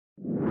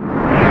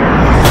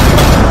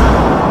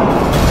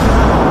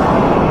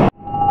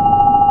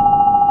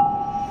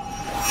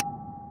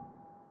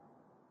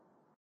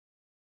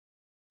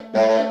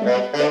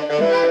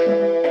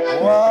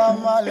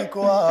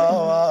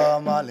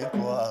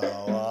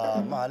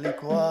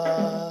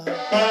Macalinka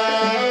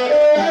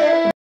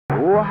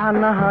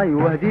waxanahay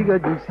wahdiga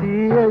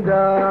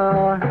dugsiyada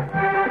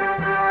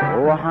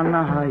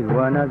waxanahay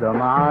wanada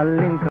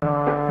macalinka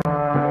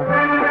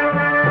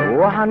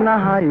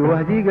waxanahay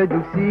wahdiga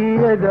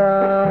dugsiyada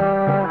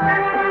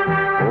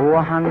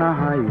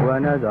waxanahay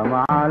wanada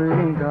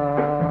macalinka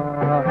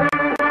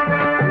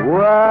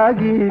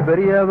waagi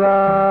baryaba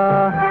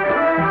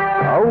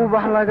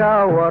awbax laga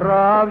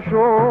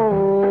waraabsho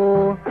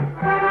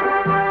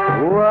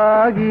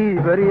waagi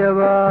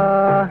baryaba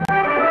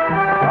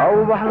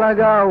awbax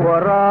laga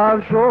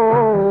waraabsho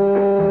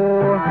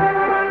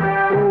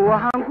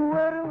waxaan ku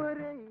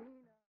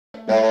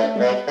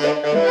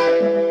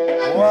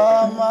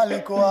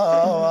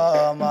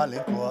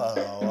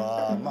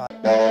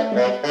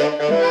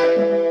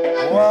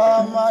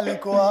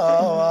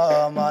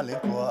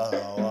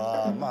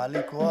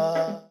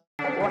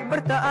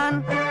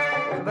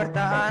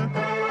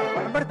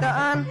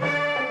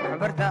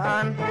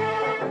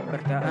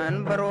waxbartaan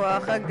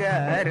barwaaqo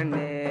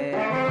gaarne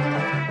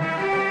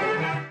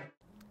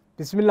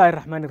بسم الله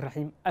الرحمن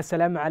الرحيم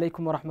السلام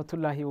عليكم ورحمة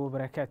الله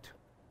وبركاته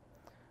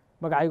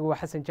مقعيق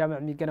وحسن جامع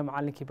ميقنا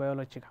معلنكي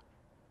بيولوجيكا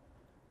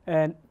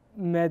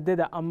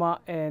مادة أما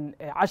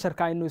عشر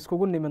كاينو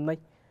اسكوغني مني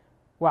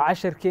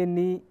وعشر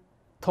كيني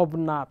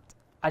طبنات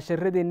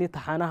عشر رديني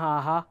تحانها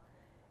اها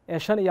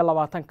شان إيا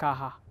لباتان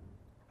كاها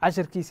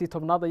عشر كيسي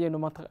طبنات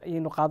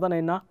ينو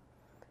قادنينا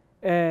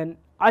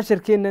عشر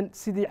كينن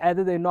سيدي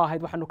عادة إنو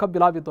أهيد وحنو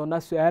كبلابي دونا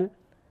سؤال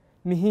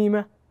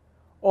مهمة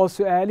oo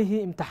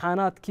su'aalihii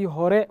imtixaanaadkii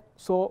hore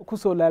ku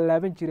soo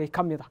laalaaban jiray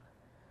ka mid ah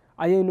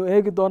ayaynu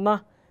eegi doonaa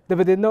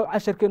dabadeedna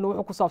casharkeenu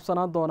wuxuu ku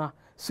saabsanaan doonaa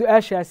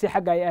su'aashaasi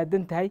xagga ay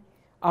aadan tahay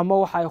ama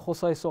waxa ay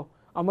khusayso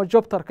ama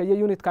jobtarka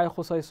iyo unitka ay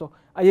khusayso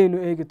ayaynu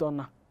eegi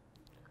doonaa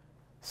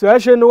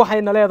su'aasheenu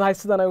waxayna leedahay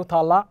sidan ay u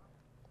taallaa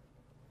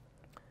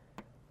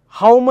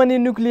how many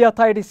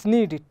nucleotides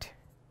needed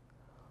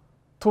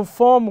to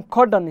form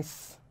codons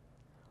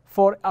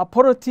for a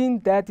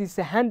protein that is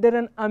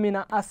 100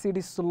 amino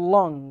acids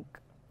long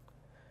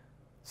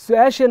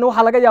su-aasheena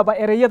waxaa laga yaabaa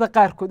ereyada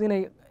qaarkood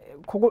inay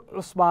kugu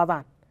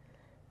cusbaadaan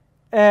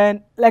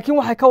laakiin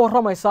waxay ka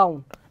warramaysaa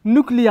un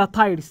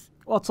nucleotides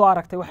waad soo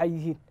aragtay waxay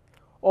yihiin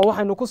oo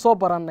waxaynu ku soo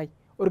barannay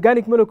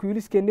organic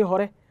moleculeskeenii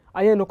hore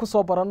ayaynu ku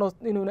soo baranno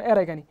inuuna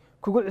ereygani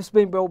kugu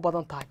cusbayn bay u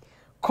badan tahay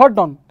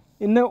codon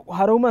ina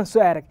harowmaan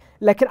soo arag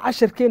laakiin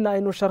casharkeenna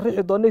aynu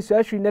sharixi doonnay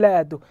su-aashu inala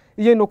aado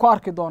iyaynu ku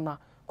arki doonaa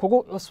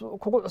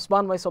kugu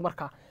cusbaan mayso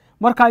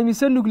markaa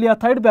imise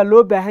nucleotide baa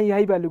loo baahan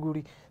yahay baa lagu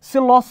yidhi si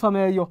loo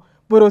sameeyo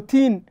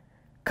بروتين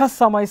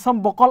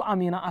كسمايسان 100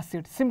 امينو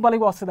اسيد سيمبلي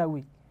waa sida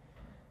weey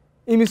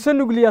imise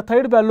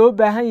nucleotide baa loo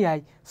baahan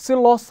yahay si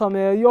loo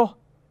sameeyo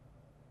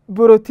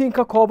borotiin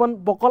ka kooban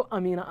 100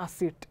 amino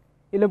acid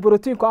ila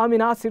borotiinku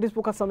amino acids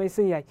buu ka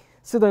samaysan yahay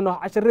sidaynu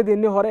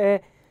casharadeenii hore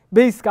ee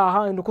base-ka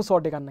ahaa aynu ku soo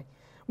dhiganay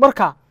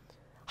marka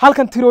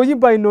halkan tirooyin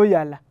baa inoo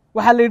yaala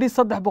waxa la yiri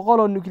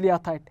 300 oo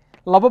nucleotide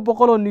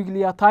 200 oo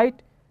nucleotide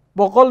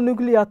 100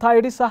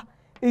 nucleotides ah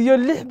iyo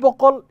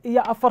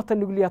 640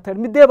 nucleotide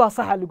midee baa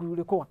sax lagu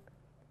yiri kuwan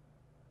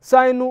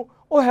saynu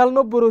u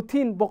helno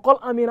borotiin 100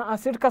 amino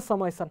acid ka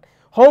samaysan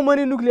how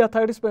many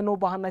nucleotides baynu u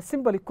baahanay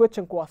simple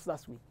question ku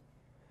asdaas weey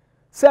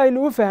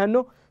saynu u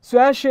fahanno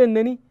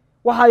su'aasheenani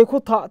waxa ay ku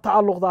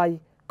tacalluqdaay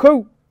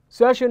kow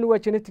su'aasheenu waa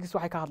genetics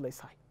waxay ka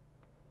hadlaysaa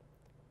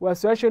waa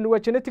su'aasheenu waa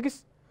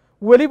genetics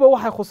waliba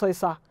waxay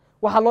khusaysaa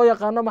waxa loo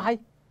yaqaan maxay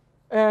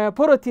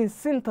protein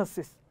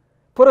synthesis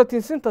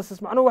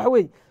macnaheedu waxa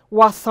weey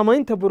waa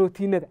samaynta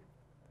borotiinada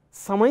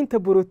samaynta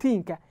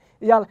borotiinka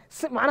iyo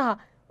macnaha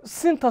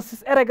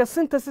synthesis erayga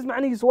synthesis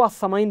macnihiisu waa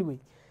samayn weey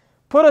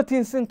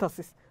protein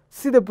synthesis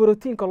sida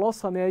borotiinka loo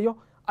sameeyo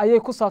ayay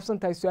ku saabsan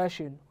tahay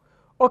su'aasheenu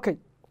okay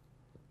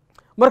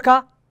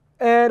marka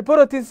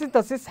protein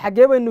synthesis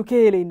xagee baynu ka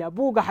helaynaa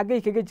buuga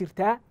xagee kaga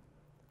jirtaa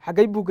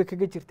xagee buuga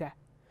kaga jirtaa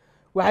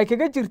waxay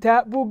kaga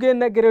jirtaa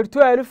buugeena grade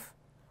 12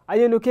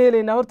 ayaynu ka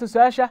helaynaa horta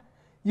su'aasha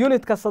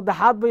unitka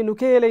saddexaad baynu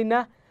ka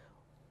helaynaa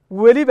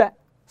waliba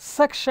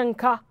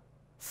sectionka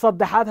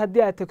saddexaad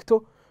haddii aad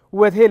tagto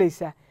waad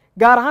helaysaa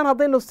gaar ahaan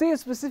haddaynu si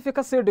specific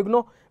ka sii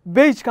dhigno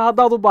page-ka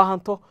haddaad u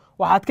baahanto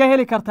waxaad ka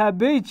heli kartaa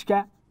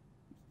page-ka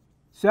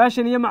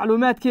su-aashan iyo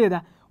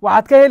macluumaadkeeda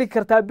waxaad ka heli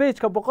kartaa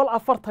page-ka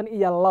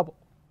 142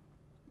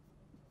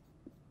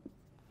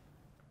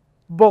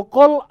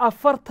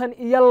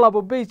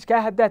 142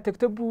 page-ka haddaad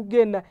tagto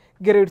buuggeena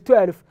grade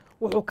 12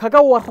 wuxuu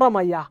kaga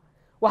warramayaa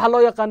waxa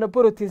loo yaqaan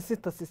protein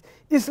synthesis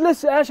isla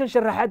su'aashan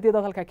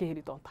sharaxadeeda halka ka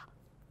heli doonta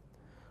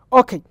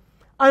okay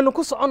aynu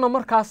ku socono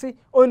markaasi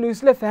oo inuu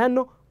isla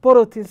fahanno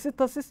protein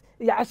synthesis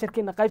iyo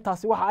casharkeena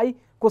qaybtaasi waxa ay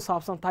ku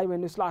saabsan tahay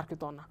baynu isla arki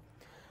doonaa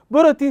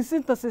protein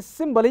synthesis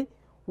simply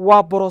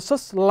waa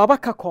process laba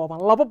ka kooban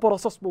laba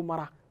process buu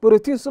maraa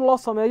protein si loo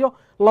sameeyo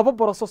laba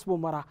process buu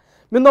maraa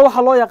midna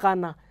waxa loo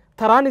yaqaan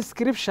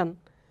transcription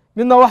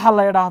midna waxa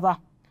la yiraahdaa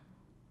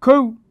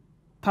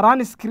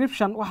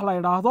transcription waxa la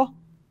yiraahdo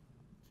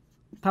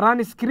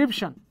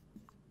transcription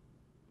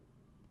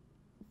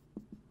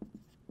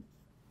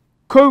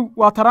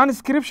waa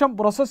transcription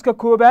processka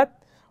koobaad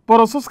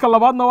Processka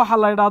labaadna waxaa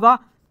la yidhaahdaa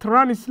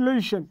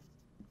translation.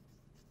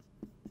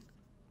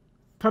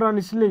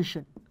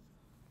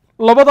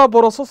 Labada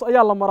process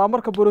ayaa la maraa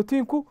marka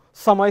borotiinku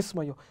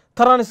samaysmayo.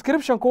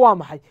 Transcriptionku waa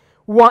maxay?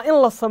 Waa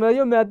in la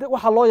sameeyo maadada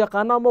waxa loo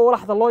yaqaano ama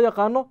walaxda loo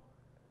yaqaano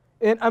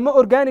ama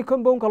organic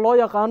compoundka loo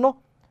yaqaano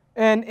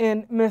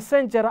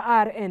messenger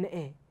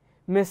RNA.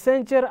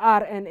 Messenger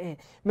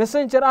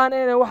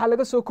RNA waxa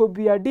laga soo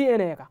koobiyaa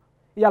DNA-ga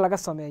ayaa laga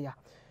sameeyaa.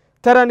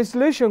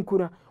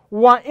 Translationkuna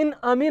waa in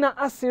amino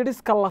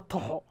acidska la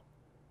taxo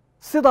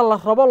sida la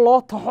rabo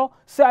loo taxo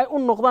si ay u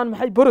noqdaan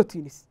maxay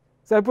proteins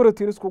si ay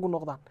proteins kugu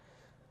noqdaan.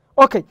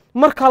 Okay,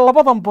 marka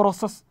labadan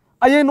process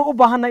ayaynu u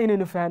baahannahay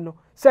inaynu fahanno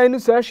si aynu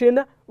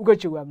su'aasheena uga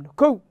jawaabno.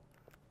 Kow,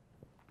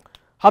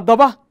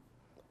 haddaba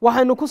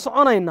waxaynu ku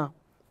soconaynaa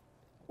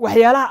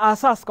waxyaalaha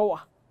aasaaska u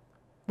ah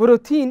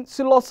protein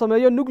si loo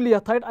sameeyo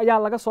nucleotide ayaa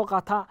laga soo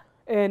qaataa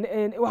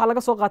waxa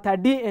laga soo qaataa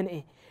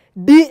DNA.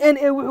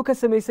 DNA wuxuu ka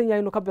samaysan yahay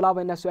inuu ka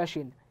bilaabaynaa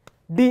su'aasheena.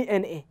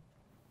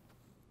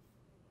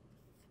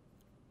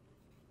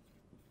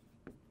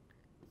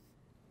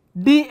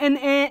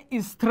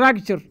 DNA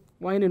structure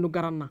waa inaynu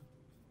garanaa.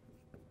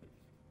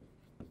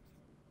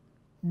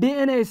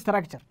 DNA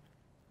structure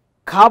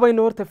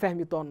kaabaynu horta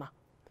fahmi doonaa.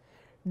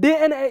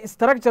 DNA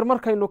structure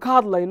markaynu ka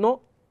hadlayno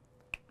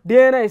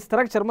DNA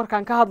structure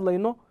markaan ka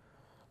hadlayno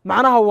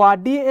macnaha waa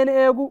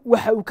DNA-gu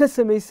waxa uu ka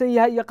samaysan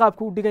yahay iyo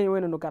qaabka uu dhigan yahay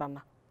inaynu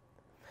garanaa.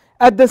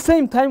 At the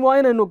same time waa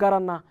inaynu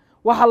garanaa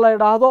waxa la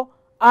yiraahdo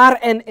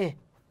RNA.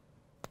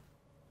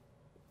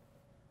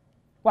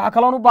 waxa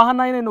kale oo u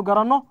baahannahay inaynu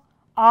garanno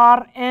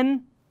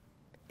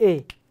RNA.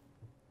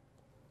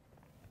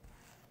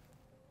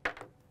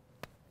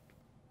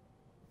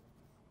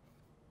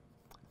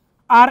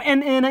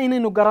 RNA-na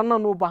inaynu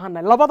garanno u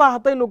baahannahay. Labadaa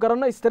haddaynu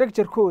garanno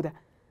structure-kooda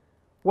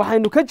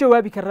waxaynu ka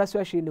jawaabi karnaa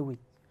su'aasheena weyn.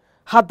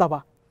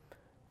 Haddaba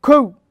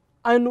kow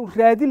aynu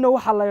raadino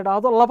waxa la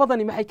yiraahdo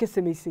labadani maxay ka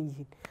samaysan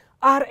yihiin.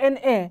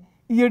 RNA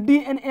iyo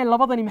DNA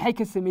labadani maxay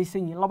ka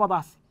samaysan yihiin.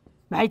 Labadaas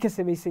maxay ka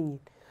samaysan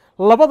yihiin.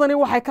 Labadani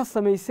waxay ka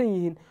samaysan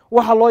yihiin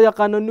waxa loo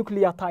yaqaano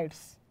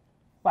nucleotides.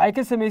 Waxay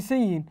ka samaysan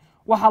yihiin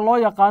waxa loo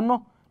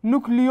yaqaano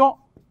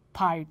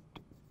nucleotide.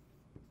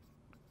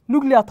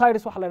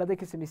 Nucleotides waxa la yiraahdo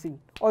ka samaysan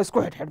yihiin oo isku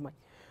xidhxidhmay.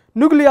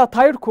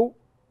 Nucleotide-ku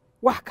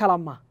wax kala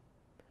ma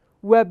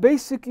waa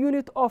basic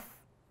unit of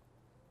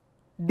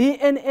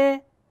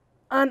DNA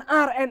and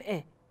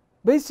RNA.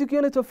 Basic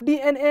unit of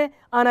DNA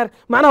and RNA.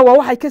 macnaha waa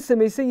waxay ka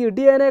samaysan yihiin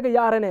DNA-ga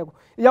iyo RNA-gu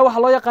iyo waxa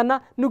loo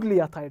yaqaana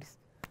nucleotides.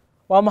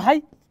 waa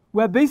maxay?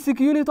 waa basic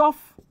unit of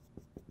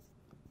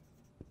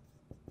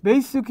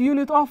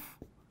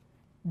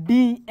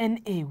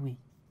DNA way.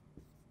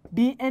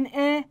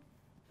 DNA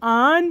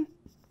and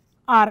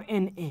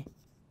RNA.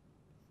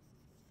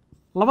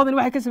 labadani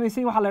waxay ka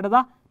samaysan yihiin waxa la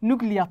yiraahdaa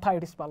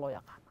nucleotides baa loo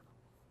yaqaana.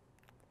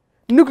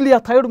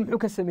 Nucleotide muxuu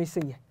ka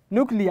samaysan yahay?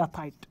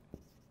 Nucleotide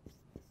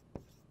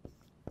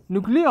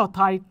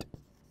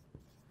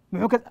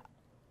muxuu ka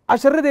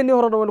casharadeenii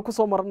hore waynu ku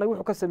soo marnay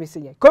wuxuu ka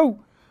samaysan yahay. Kow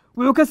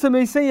wuxuu ka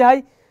samaysan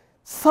yahay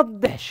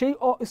saddex shay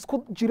oo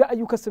isku jira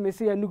ayuu ka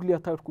samaysan yahay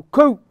nucleotide-ku.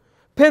 Kow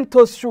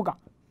pentose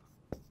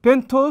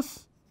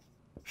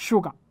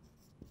sugar.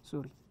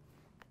 Sorry.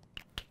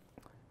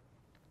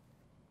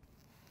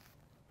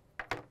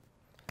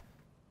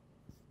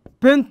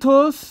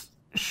 Pentose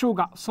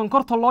sugar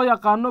sonkorta loo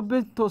yaqaano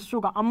pentose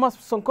sugar ama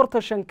sonkorta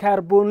shan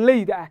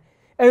kaarboonleyda ah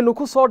aynu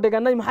ku soo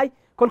dhiganay maxay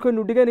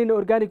kolkaynu dhiganayno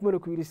organic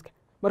moleculeska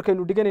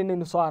markaynu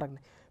dhiganayno soo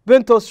aragnay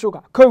pentose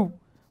sugar. Kow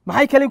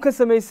maxay kale ka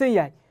samaysan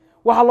yahay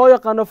waxa loo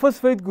yaqaano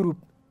phosphate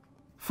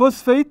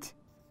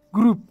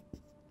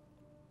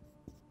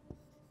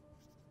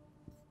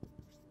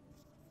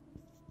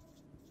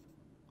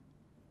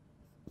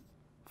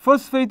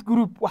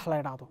group wax la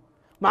yiraahdo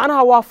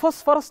macnaha waa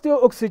phosphorus iyo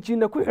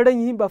oxygen ku xidhan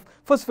yihiin ba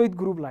phosphate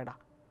group la yiraahdo.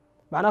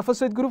 macnaha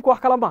phosphate group wax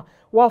kala ma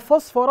waa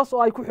phosphorus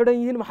oo ay ku xidhan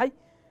yihiin maxay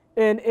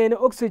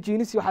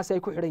oxygen iyo waxaas ay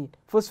ku xidhan yihiin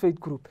phosphate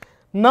group.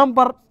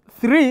 Number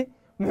 3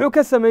 muxuu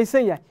ka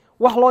samaysan yahay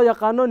wax loo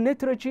yaqaano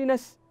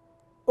nitrogenous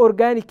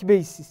organic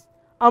bases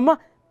ama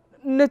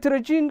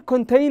nitrogen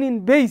containing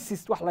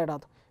bases wax la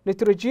yiraahdo.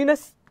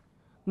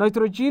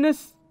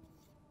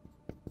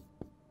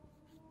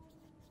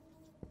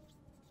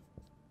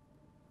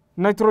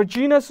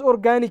 Nitrogenous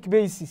organic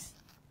bases.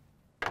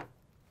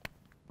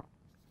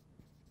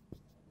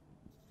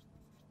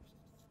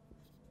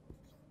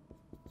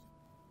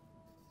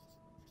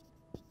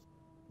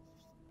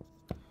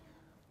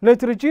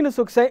 Nitrogenous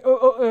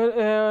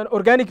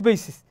organic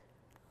bases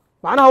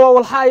macnaha waa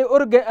walxa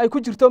ay ku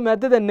jirto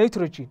maadada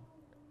nitrogen.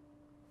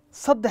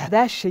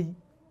 saddexdaa shay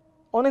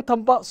oo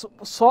intanba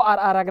soo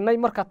aragnay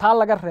marka taa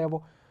laga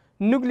reebo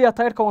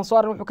nucleotide-ka waan soo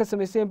aragnay wuxuu ka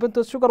samaysan yahay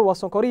pentose sugar waa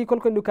sonkorihii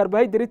kolkaynu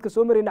carbohydrate-ka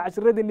soo marayna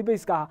cashiradeenii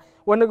base-ka ahaa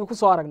waanagii ku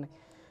soo aragnay.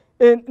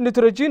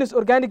 Nitrogenous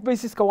organic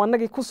bases-ka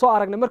waanagii ku soo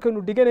aragnay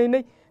markaynu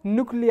dhiganaynay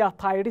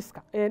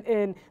nucleotideska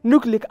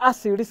nucleic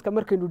acids-ka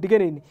markaynu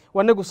dhiganaynay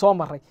waanagu soo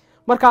maray.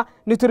 marka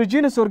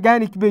nitrogenous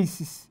organic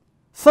bases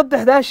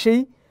saddexdaa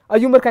shay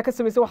ayuu markaa ka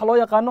samaysan waxa loo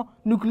yaqaano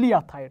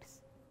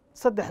nucleotides.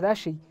 saddexdaa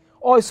shay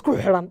oo isku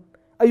xidhan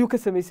ayuu ka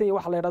samaysan yahay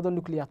waxa la yidhahdo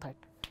nucleotide.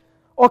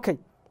 Okay,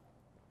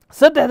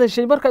 saddexda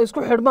shay markay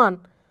isku xidhmaan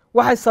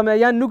waxay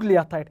sameeyaan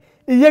nucleotide.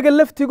 iyaga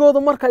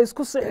laftigoodu markay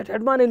isku sii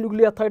xidhmaan ee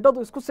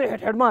nucleotidadu isku sii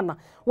xidhmaanna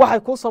waxay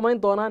ku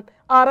samayn doonaan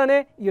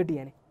RNA iyo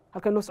DNA.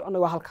 halkan noo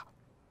soconay waa halka.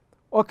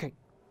 Okay,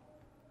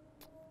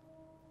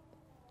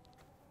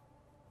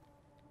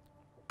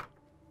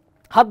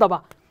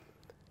 haddaba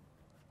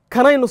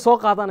kanaynu soo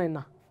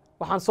qaadanaynaa.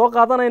 waxaan soo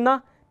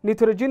qaadanaynaa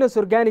nitrogenous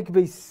organic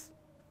base.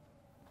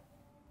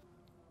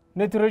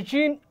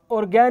 nitrogen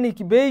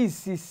organic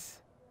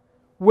bases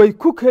way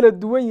ku kala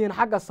duwan yihiin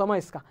xagga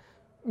samayska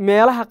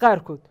meelaha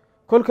qaarkood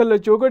kolka la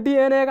joogo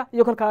DNA-ga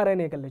iyo kolka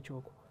RNA-ga la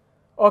joogo.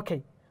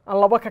 Okay, aan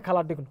laba ka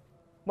kala dhigno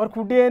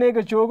markuu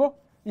DNA-ga joogo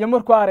iyo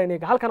markuu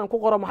RNA-ga. halkan aan ku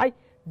qoro maxay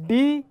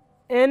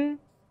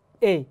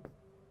DNA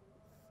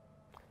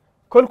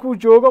kolkuu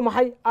joogo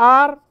maxay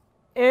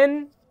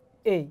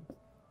RNA.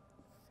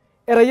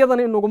 erayadan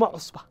inaguma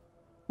cusba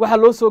waxa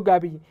loo soo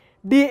gaabiyey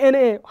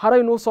DNA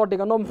haraynu soo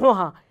dhigano muxuu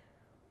ahaa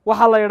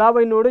waxa la yiraahdo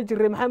baynu oran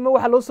jiray maxay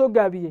waxa loo soo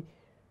gaabiyey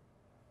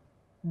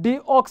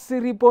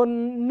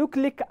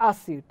deoxyribonucleic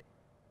acid.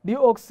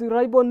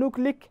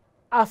 deoxyribonucleic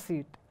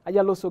acid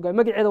ayaa loo soo gaabiyey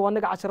magaceeda waa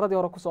naga casharadii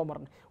hore ku soo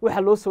marnay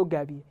waxa loo soo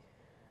gaabiyey.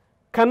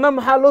 kana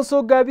maxaa loo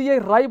soo gaabiyey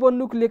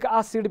ribonucleic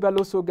acid baa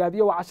loo soo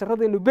gaabiyey waa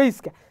casharadeennu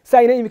base-ka si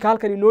ayna imika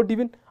halkan inoo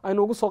dhibin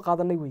aynu ugu soo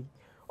qaadanay weeye.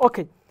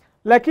 Okay,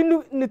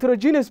 laakiin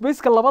nitrogenous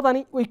base-ka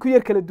labadani way ku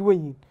yar kala duwan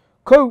yihiin.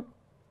 kow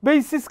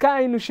baseska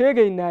aynu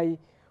sheegaynay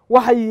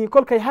waxay yihiin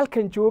kolkay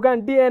halkan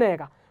joogaan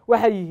DNA-ga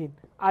waxay yihiin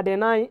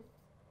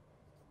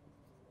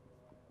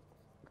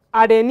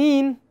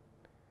adenine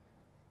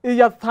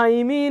iyo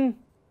thymine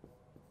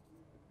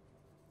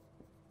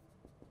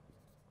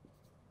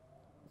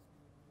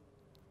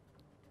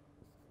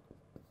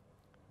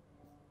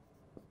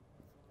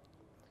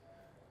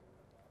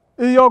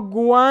iyo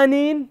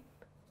guanine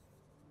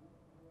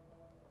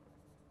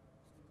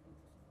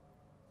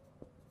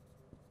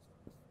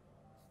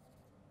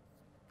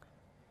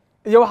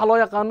iyo waxa loo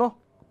yaqaano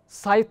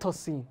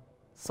cytosine.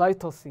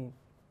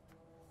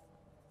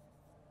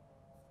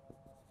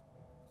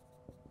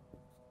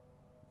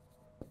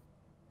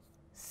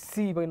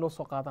 C baynu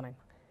soo qaadanayna.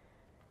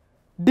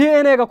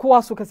 DNA-ga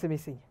kuwaasuu ka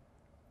samaysan yahay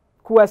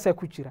kuwaasaa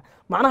ku jira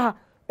macnaha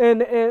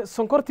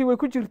sonkortii way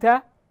ku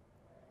jirtaa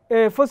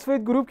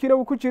phosphate groupkiina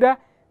wuu ku jiraa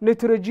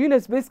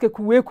nitrogenous base-ka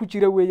kuwee ku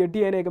jira weeye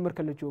DNA-ga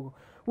marka la joogo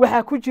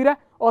waxaa ku jira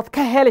ood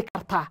ka heli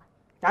kartaa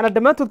yacni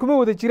dhammaantood kuma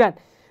wada jiraan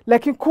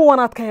laakiin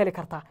kuwanaad ka heli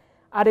kartaa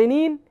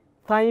adenine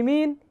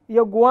thymine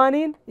iyo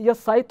guanine iyo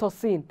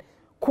cytosine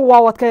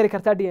kuwaa waad ka heli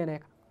kartaa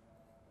DNA-ga.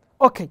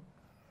 Okay,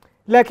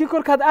 laakiin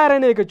kolkaad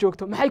RNA-ga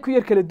joogto maxay ku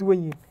yar kala duwan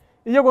yihiin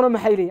iyaguna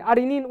maxay leeyihin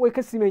adenine way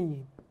ka siman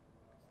yihiin.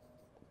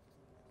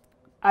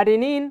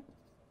 adenine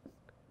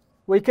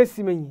way ka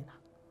siman yihiin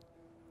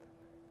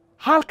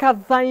halka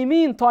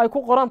thymine to ay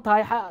ku qoran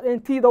tahay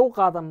intiida u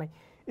qaadanay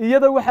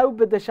iyada waxa u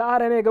bedesha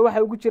RNA-ga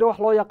waxa ugu jira wax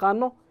loo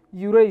yaqaano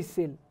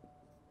uracil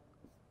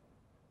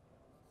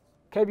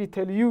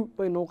capital U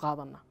baynu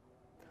qaadanaa.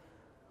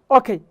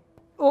 Okay,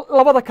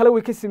 labada kale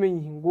way ka siman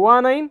yihiin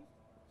guanine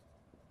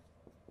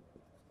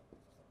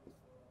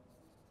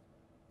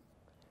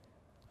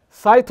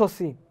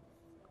cytosine.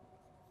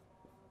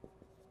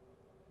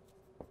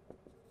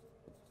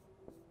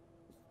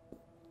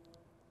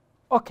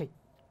 Okay,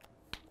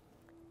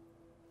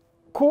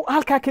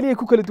 halkaa kaliya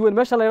ku kala duwan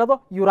meesha la yiraahdo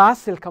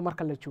uracilka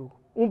marka la joogo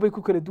bay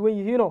ku kala duwan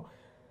yihiinoo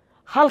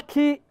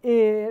halkii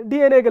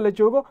DNA-ga la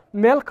joogo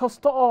meel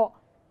kasta oo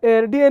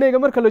DNA-ga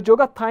marka la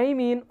joogo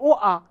thymine u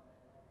ah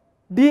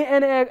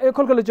DNA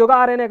kolka la joogo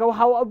RNA-ga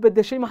waxa uu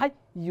bedeshay maxay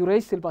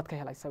uracil baad ka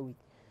helaysaa weey.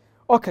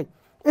 Okay,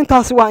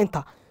 intaasi waa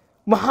inta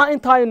maxaa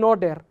intaa inoo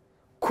dheer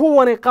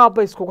kuwani qaab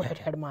bay iskugu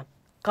xidhxidhmaan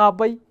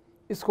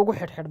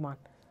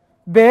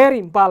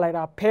pairing baa la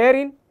yidhaha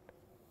pairing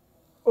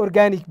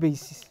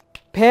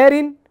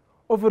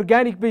of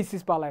organic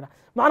bases baa la yidhaha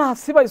macnaha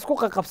siba isku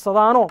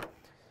qaqabsadaanoo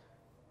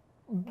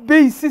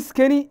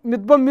baseskani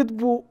midba mid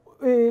buu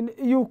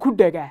ku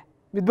dhagaa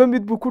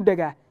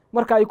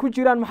marka ay ku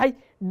jiraan maxay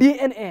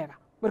DNA-ga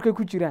markay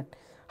ku jiraan.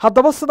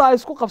 haddaba sida ay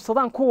isku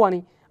qabsadaan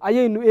kuwani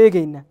ayaynu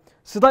eegaynaa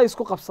sida ay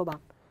isku qabsadaan.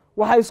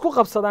 waxay isku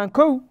qabsadaan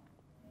kow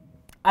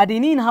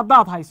adenine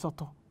haddaad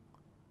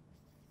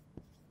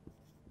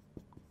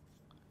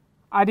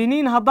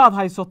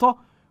haysato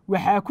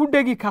waxaa ku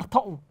dhegi karta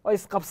oo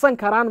isqabsan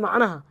karaan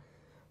macnaha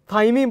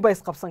thymine bay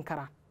isqabsan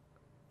karaan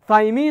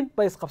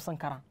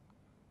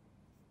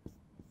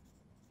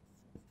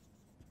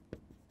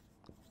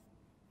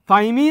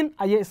thymine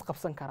ayay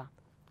isqabsan karaan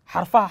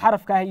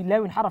xarafka ah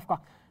ilaawin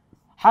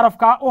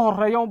xarafka u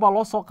horeeya un baa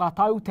loo soo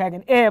qaataa u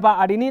taagan baa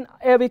adenine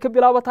bay ka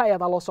bilaabataa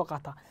eedaa loo soo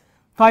qaataa.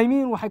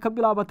 thymine waxay ka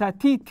bilaabataa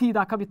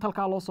da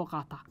capitalka loo soo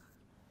qaataa.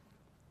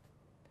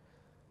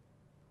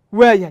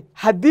 waayahay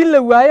haddii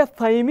la waayo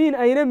thymine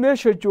ayna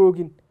meesha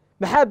joogin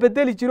maxaa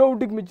bedeli jiro u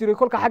dhigmi jiray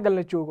kolka xagga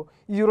la joogo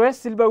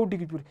uracil baa u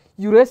dhigi jiray.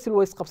 uracil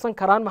way isqabsan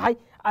karaan maxay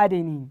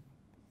adenine.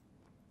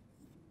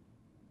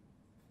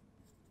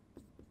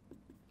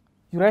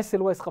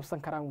 uracil way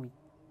isqabsan karaan wey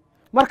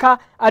marka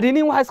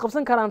adenine waxay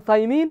isqabsan karaan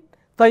thymine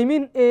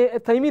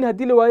thymine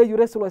haddii la waayo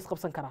uracil waa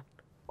isqabsan karaan.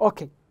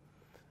 Okay,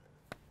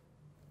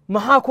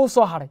 maxaa kuu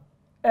soo haray?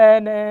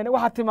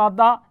 waxaad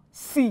timaadaa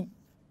C,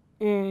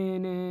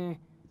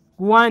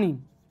 guanine.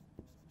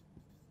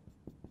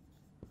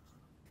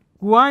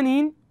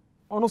 guanine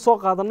aanu soo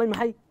qaadanay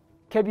maxay?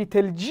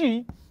 capital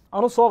G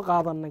aanu soo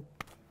qaadanay.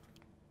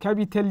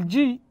 capital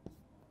G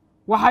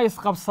waxay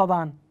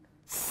isqabsadaan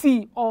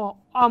C oo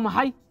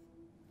maxay?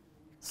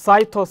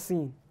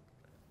 cytosine.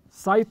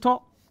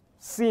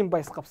 cytosine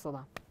bay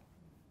isqabsadaan.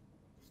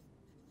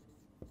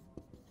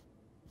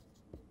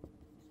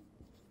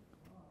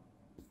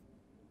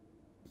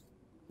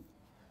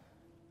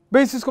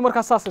 basisku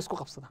markaa saas isku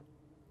qabsadaan.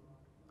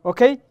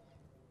 Okay,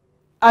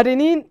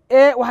 adenine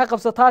waxay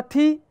qabsataa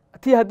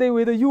T hadday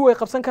weydo U way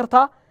qabsan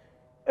kartaa.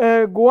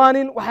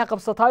 guanine waxay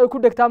qabsataa oo ku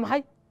dhegtaa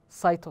maxay?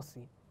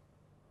 cytosine.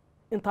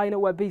 intaayna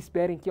waa base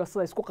pairing iyo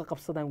sida isku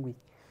qabsadaan wey.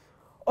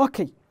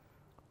 Okay,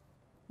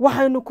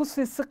 waxaynu ku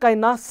sii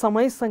siqaynaa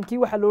samaysankii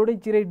waxa loo oran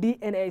jiray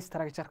DNA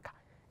structure-ka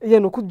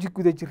iyanu ku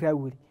guda jiraa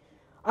weli.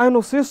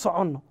 aynu sii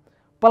soconno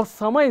bal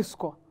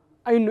samaysko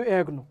aynu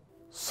eegno.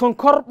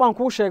 sonkor baan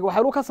kuu sheegay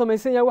waxa uu ka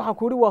samaysan yahay. waxaan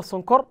ku yiri waa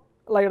sonkor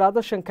la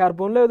yiraahdo 5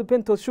 carbonate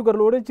pentose sugar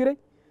loo oran jiray.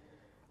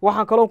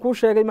 waxaan kaloo kuu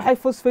sheegay maxay?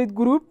 phosphate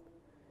group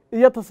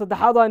iyo ta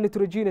saddexaad oo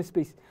nitrogenous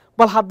base.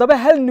 bal haddaba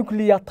hal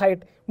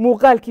nucleotide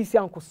muuqaalkiisa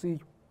aan ku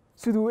siiyo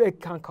sidoo eg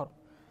kan karo.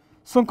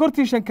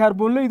 sonkortii 5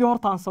 carbonate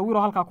horta aan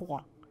sawiro halka ku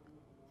qoran.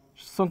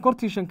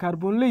 sonkortii 5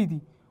 carbonate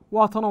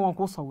waa tan oo aan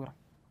ku sawiray.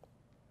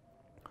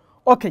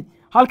 Okay,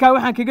 halka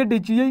waxaan kaga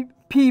dhajiyay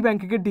P baan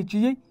kaga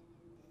dhajiyay.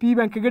 P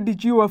baan kaga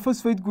dhajiyay waa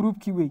phosphate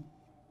groupkii wey.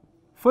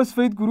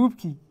 phosphate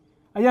groupkii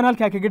ayaan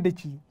halka kaga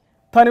dhajiyay.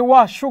 tani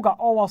waa sugar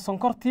oo waa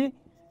sonkortii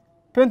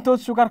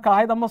pentose sugar ka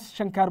ahayd ama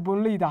 5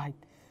 carbonate ahayd.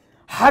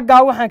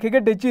 xagga waxaan kaga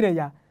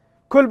dhajinayaa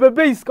kolba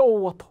base-ka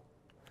uu wato.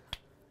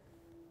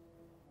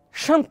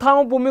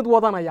 shantaan buu mid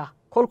wadanaya.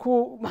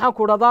 kolku maxaan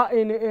ku radaa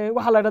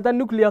waxa la radaa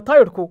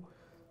nucleotide-ku.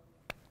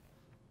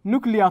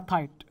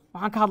 nucleotide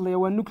waxaan ka hadlayaa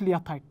waa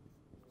nucleotide.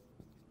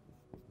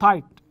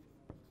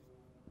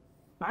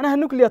 macnaha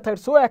nucleotide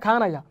soo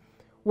ekaanaya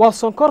waa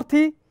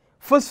sonkortii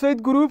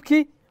phosphate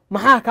groupkii.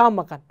 maxaa ka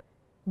maqan?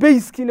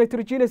 base-kii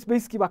nitrogenous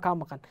base-kii baa ka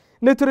maqan.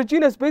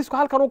 nitrogenous base-ku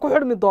halkan uu ku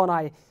xidhmi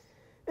doonaaye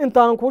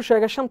intaan kuu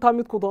sheegay shantaa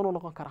mid ku doon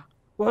noqon karaa.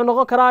 wuxuu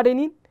noqon karaa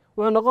adenine,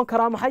 wuxuu noqon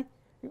karaa maxay?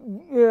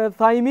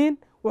 thymine,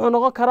 wuxuu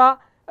noqon karaa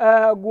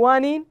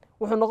guanine,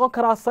 wuxuu noqon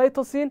karaa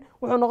cytosine,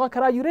 wuxuu noqon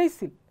karaa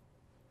uracil.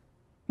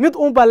 mid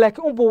baa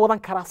laakiin buu wadan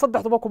karaa.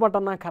 saddexduba kuma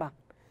dhanaan karaan.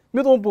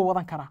 mid buu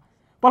wadan karaa.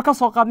 bal ka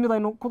soo qaad mid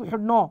aynu ku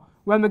xidhno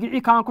waa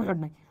magicii kaan ku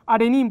xidhnay.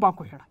 adenine baan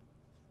ku xidhay.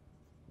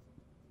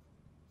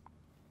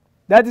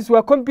 that is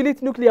waa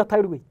complete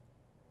nucleotide way.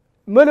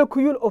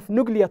 molecule of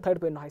nucleotide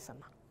baynu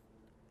haysanaa.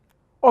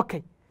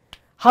 Okay,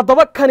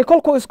 haddaba kani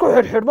kolkuu isku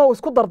xidhxidhmo oo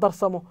isku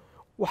dardarsamo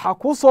waxaa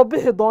kuu soo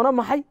bixi doona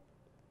maxay?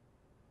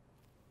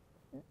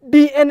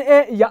 DNA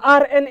iyo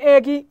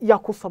RNA-gii yaa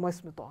ku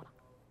samaysmi doona.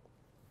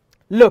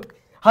 look,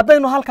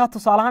 haddaynu halkaa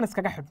tusaale ahaan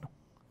iskaga xidhno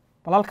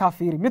bal halkaa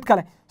fiiri. mid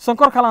kale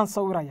sonkor kalaan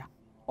sawiraya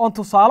oon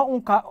tusaale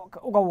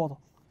uga wado.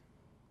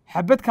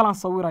 xabad kalaan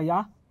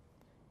sawirayaa.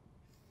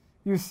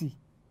 you see,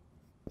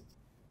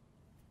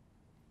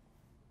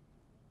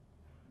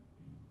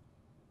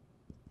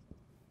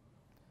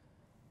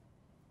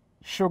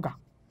 sugar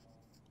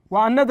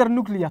waa another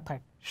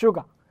nucleotide.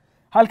 sugar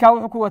halkaa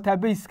wuxuu ku wataa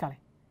base kale.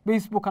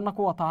 base buu kana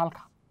ku wataa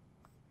halka.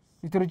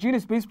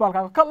 nitrogenous base baa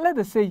halkaa ka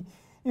leedasay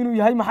inuu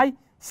yahay maxay?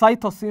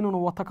 cytosine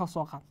inuu wato ka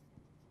soo qaad.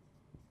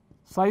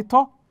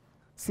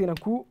 cytosine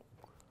ku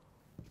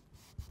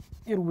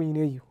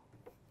irweyneeyo.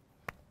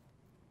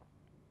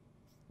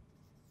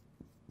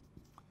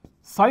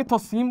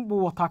 cytosine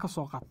buu wataa ka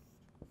soo qaad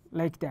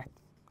like that.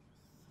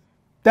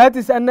 that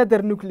is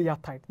another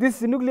nucleotide.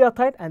 this is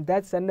nucleotide and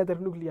that is another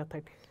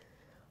nucleotide.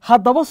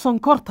 haddaba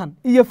sonkortan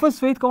iyo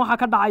phosphate-ka waxaa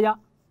ka dhacaya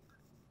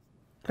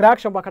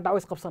reaction baa ka dhaca.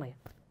 way isqabsanaya.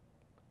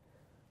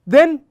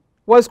 then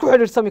waa isku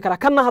xidhiidhsami karaa.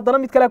 kanna haddana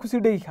mid kale kusii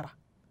dhegi kara.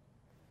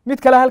 mid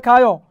kale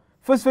halkaayo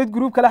phosphate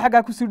group kale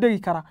xaggaa kusii dhegi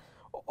kara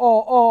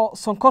oo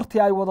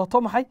sonkortii ay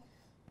wadato maxay?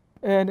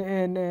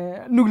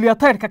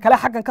 nucleotide-ka kale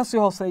xaggan kasii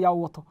hooseeya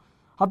uu wato.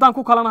 haddaan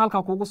ku kalena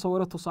halkaa kuugu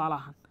sawiro tusaale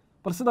ahaan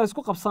bal sida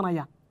isku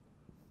qabsanayaan.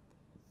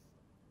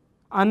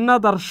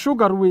 another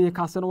sugar weeye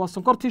kaasina waa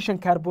sonkortii 5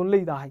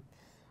 carbonate ahayd.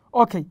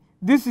 Okay,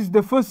 this is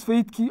the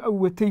phosphate-kii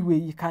uu watay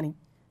weeye kani.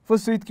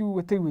 phosphate-kii uu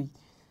watay weeye.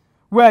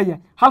 waaya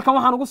halkan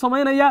waxaan ugu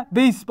samaynayaa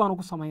base baan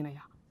ugu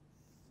samaynayaa.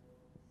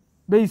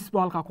 base buu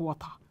halkaa ku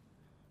wataa.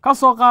 ka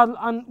soo qaad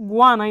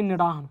guanine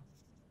nidhaahno.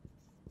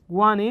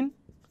 guanine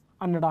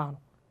aan nidhaahno.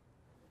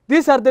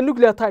 these are the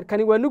nucleotide.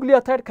 kani waa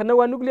nucleotide, kana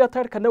waa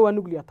nucleotide, kana waa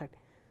nucleotide.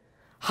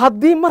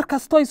 haddii mar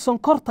kastoy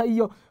sonkorta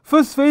iyo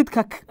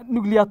phosphate-ka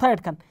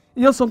nucleotide-kan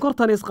iyo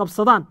sonkortan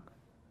isqabsadaan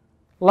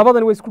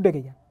labadan way isku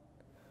dhegayaan.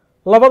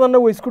 labadanna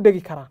way isku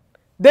dhegi karaan.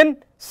 then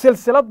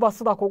silsilad baa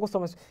sidaa kuugu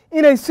samayso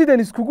inay sidan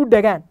iskugu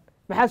dhagaan.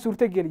 maxaa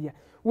suurto geliya?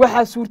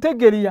 waxaa suurto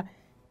geliya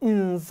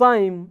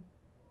enzyme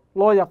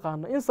loo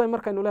yaqaano. enzyme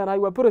markaynu leenahay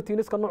waa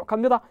proteinska nooc ka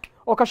mid ah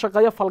oo ka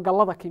shaqeeya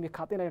falgallada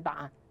kiimikaad inay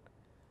dhacaan.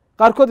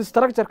 qaarkood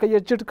structure-ka iyo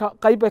jidhka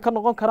qayb bay ka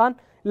noqon karaan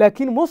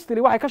laakiin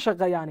mostly waxay ka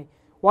shaqeeyaan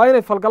waa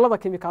inay falgalada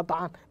kimikaad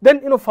dhacaan then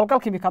inuu falgal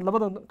kimikaad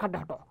labadan ka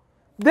dhex dhaco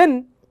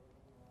then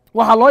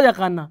waxaa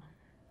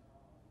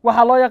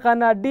loo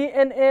yaqaanaa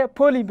DNA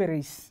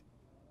polymerase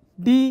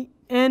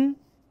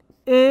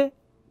DNA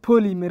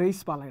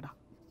polymerase baa la yidhaha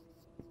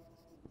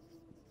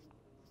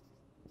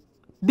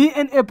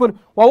DNA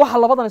waa waxa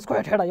labadan isku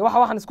xidhxidhaya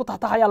waxaan isku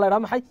taxtaxaya la yidhaha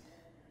maxay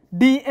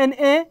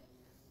DNA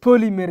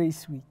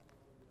polymerase wey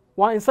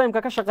waa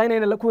enzyme-ka ka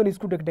shaqaynayna kuwan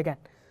isku dhegdhegaan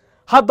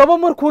haddaba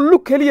markuu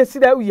lug keliya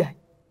sidaa u yahay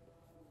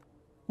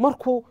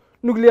markuu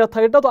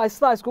nucleotidadu ay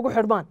sidaa iskugu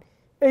xidhmaan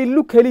ay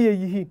lug keliya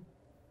yihiin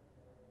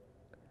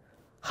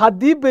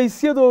haddii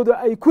baysyadooda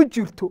ay ku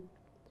jirto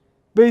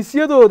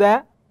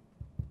baysyadooda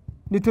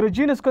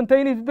nitrogenous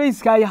containing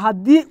basekaay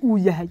haddii uu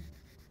yahay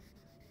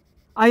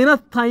ayna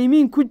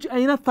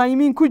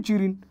thymine ku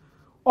jirin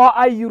oo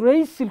ay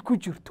uracil ku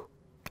jirto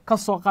ka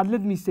soo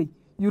qaadladmisay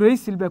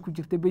uracil baa ku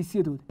jirta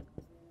baysyadooda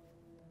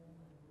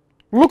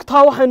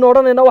lugtaa waxaynu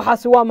odhanaynaa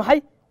waxaasi waa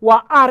maxay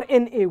waa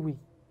RNA wey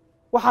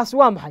waxaasi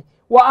waa maxay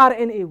waa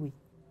RNA wey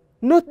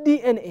not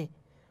DNA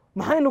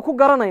maxaynu ku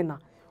garanaynaa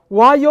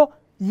waayo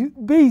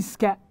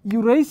bayska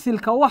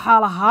uracilka waxaa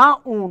lahaa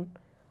uun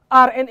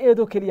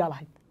RNA-do keliya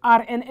lahayd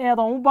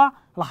RNA-da unba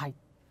lahayd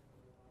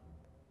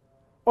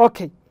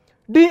okay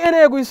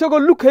DNA-gu isagoo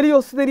lug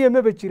keliya sidaniya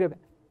maba jiraba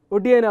oo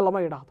DNA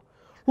lama yidhaahdo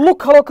lug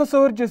kaloo ka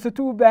soo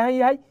horjeesato u baahan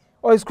yahay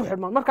oo isku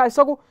xidhmaan marka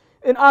isagu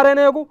in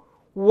RNA-gu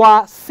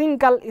waa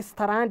single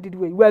stranded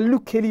way waa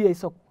lug keliya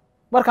isagu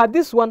marka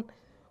this one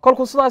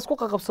kolkuu sidaa isku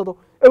qaqabsado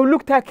oo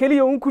lugtaa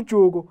keliya un ku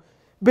joogo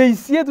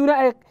baysyaduna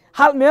ay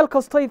hal meel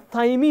kastoy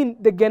thymine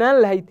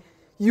deganaan lahayd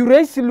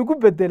uracil lagu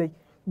bedelay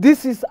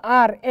this is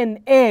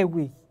RNA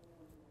way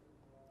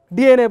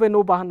DNA baynu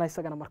u baahannahay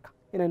isagana marka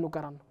inaynu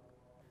garanno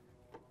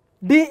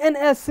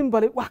DNA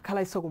symbol wax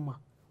kale isagu ma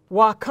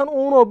waa kan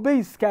uunoo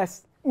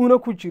bayskaas una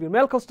ku jirin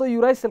meel kastoo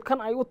uracil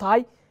kan ay u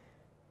tahay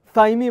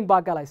thymine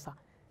baa galaysa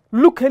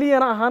lug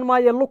keliyana ahaan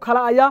maayo lug kale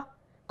ayaa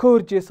ka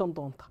horjeesan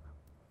doonta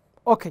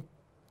okay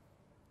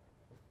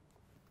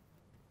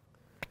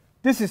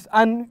this is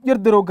aan yar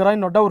darow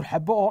garayno dhowr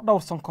xabo oo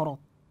dhowr sonkorood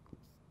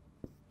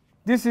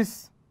this is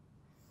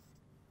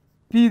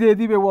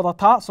bideedii bay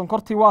wadataa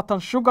sonkortii waa tan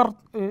sugar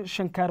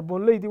shan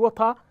carbonlaydii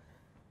wataa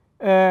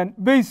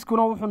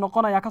bayskuna wuxuu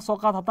noqonayaa ka soo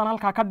qaad haddaan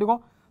halkaa ka dhigo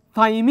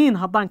thymine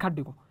haddaan ka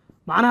dhigo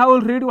macnaha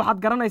already waxaad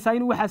garanaysaa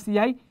inuu waxaas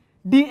yahay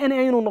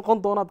DNA inuu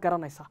noqon doonaad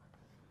garanaysaa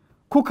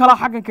ku kala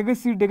xaggan kaga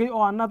sii dhegay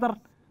oo another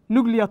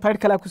nucleotide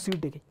kala ku sii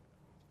dhegay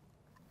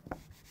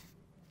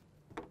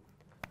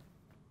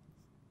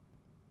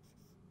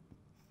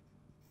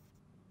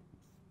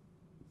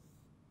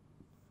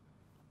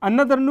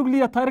another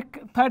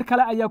nucleotide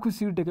kale ayaa ku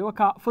sii dhegay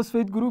waka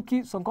phosphate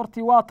groupkii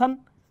sonkortii waa tan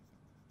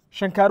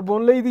shan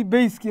carbonlaydii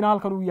bayskiina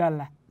halkan uu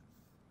yaallaa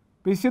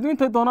baysyadu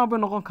intay doonaan bay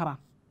noqon karaan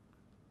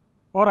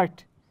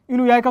alright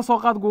inuu yahay ka soo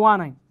qaad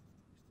guwaanayn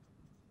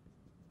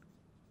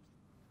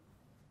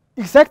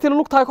exactly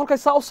lugtahay kolkay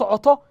saa u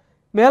socoto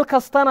meel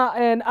kastana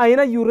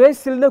ayna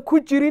uracilna ku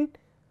jirin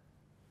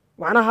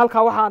macnaha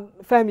halkaa waxaan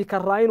fahmi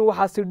karaa inuu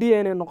waxaasi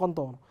DNA noqon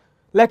doono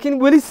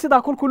laakiin weli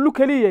sidaa kolkuu lug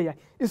keliya yahay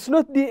is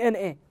not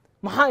DNA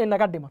maxaa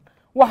inaga dhiman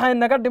waxaa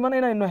inaga dhiman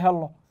inaynu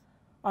helno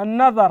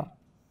another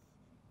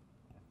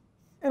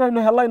inaynu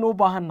hellaynu u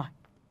baahannahay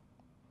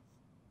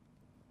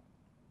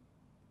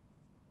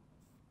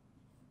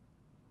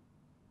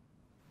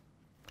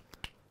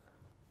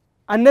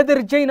another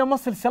jayna ma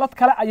silsilad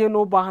kale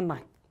ayaynu u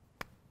baahannahay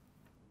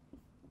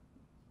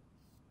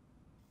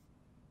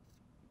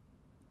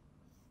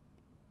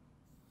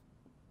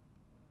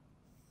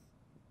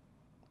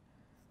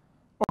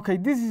okay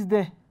this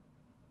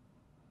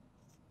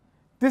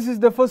is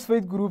the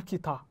phosphate group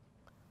kita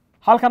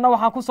halkana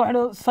waxaan ku soo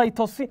xidhay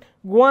cytosine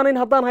guanine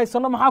haddaan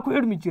haysano maxaa ku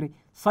xidhmi jiray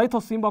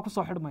cytosine baa ku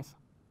soo xidhmaysa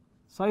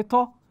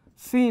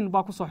cytosine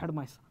baa ku soo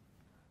xidhmaysa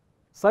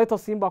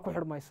cytosine baa ku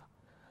xidhmaysa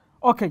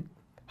okay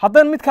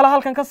haddaan mid kale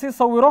halkan ka sii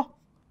sawiro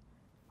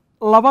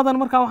labadan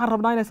markaa waxaan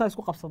rabnaa inay saa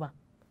isku qabsadaan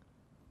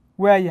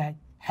waa yahay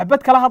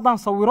xabad kale haddaan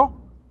sawiro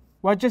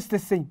waa just the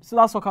same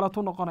sidaasoo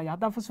kaleetuu noqonaya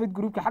haddaan phosphate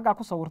groupkii xaggaa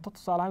ku sawirto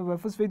tusaale ahaan waa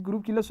phosphate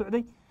groupkii la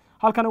socday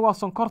halkani waa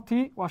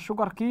sonkortii waa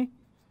sugarkii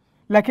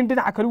laakiin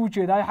dhinaca kale uu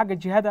jeedaa xagga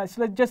jihada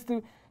isla just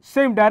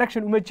same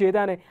direction uma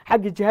jeedaane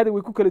xagga jihada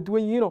way ku kala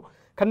duwan yihiinoo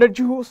kana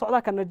jihu u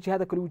socdaa kana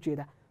jihada kale u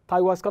jeedaa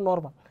taay waa iska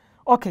normal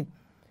okay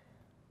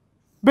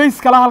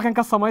base kale halkan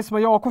ka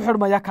samaysmaya oo ku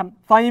xidhmaya kan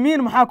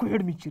thymine maxaa ku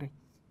xidhmi jiray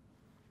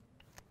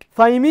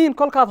thymine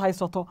kolkaad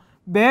haysato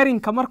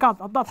beerinka markaad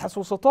haddaad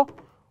xasuusato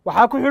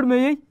waxaa ku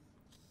xidhmayey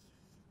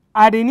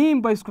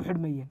adenine bay isku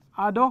xidhmayeen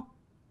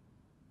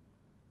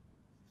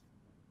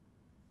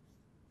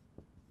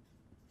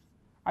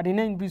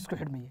adenine bay isku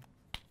xidhmayeen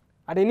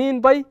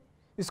adenine bay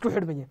isku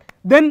xidhmayeen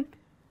then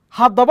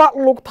haddaba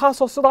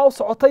lugtaasoo sidaa u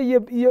socota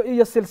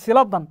iyo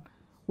silsiladan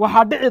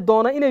waxaa dhici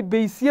doona inay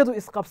baysyadu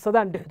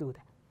isqabsadaan dhexdooda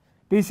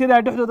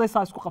baysyada dhexdooda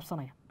saa isku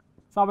qabsanayaan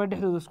saabay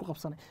dhexdooda isku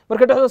qabsanayaan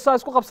marka dhexdooda saa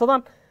isku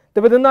qabsadaan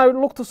dabadeedna ay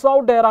lugtu saa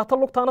u dheeraato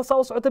lugtaana saa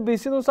u socoto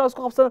baysidun saa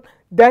isku qabsadaan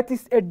that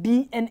is a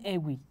DNA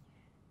way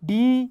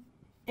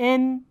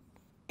DNA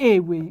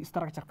way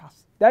structurekaas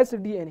that is a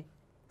DNA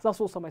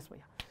saasuu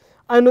samaysmaya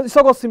aynu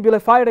isagoo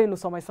simplified aynu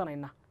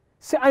samaysanaynaa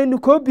si aynu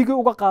koobigii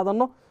uga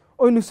qaadanno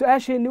oynu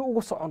su-aasheenii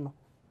ugu soconno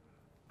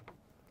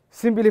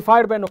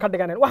simplified baynu ka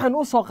dhiganayna waxaynu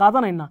u soo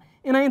qaadanaynaa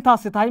inay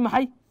intaasi tahay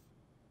maxay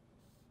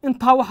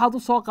intaa waxaad u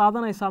soo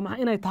qaadanaysaa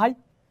maxay inay tahay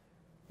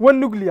one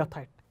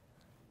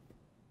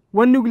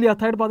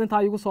nucleotide baad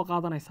intaa igu soo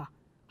qaadanaysaa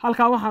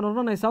halkaa waxaan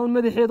odhanaysaa un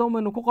madaxeeda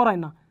umaynu ku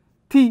qoraynaa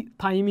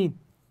thymine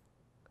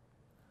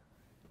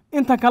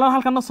inta kalena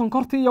halkana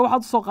sonkortii iyo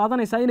waxaad u soo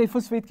qaadanaysaa inay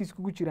phosphatekiis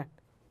iskugu jiraan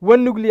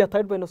one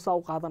nucleotide baynu saa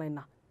u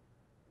qaadanaynaa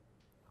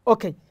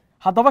okay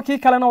haddaba kii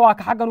kalena waa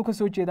ka xaggan u ka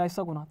soo jeedaa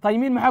isaguna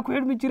thymine maxaa ku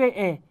xidhmi jiray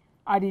e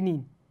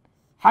adenine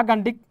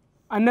xaggan dhig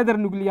another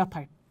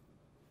nucleotide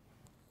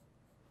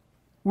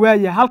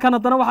waaya halkan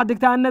haddana waxaad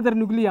dhigtaa another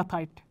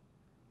nucleotide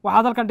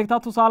waxaad halkan dhigtaa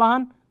tusaale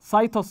ahaan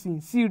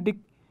cytosine c dhig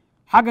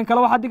xaggan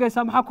kale waxaad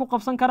dhigaysaa maxaa ku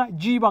qabsan kara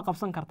g baa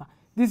qabsan karta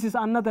this is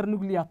another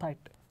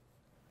nucleotide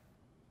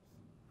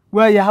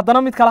waaya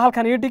haddana mid kale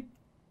halkan ii dhig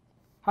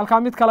halkaa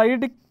mid kale ii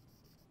dhig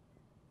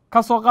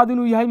ka soo qaad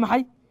inuu yahay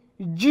maxay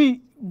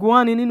g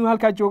guanin inuu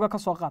halkaa jooga ka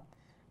soo qaad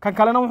kan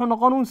kalena wuxuu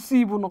noqon un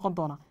c buu noqon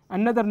doonaa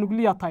another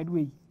nucleotide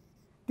wey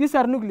these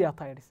are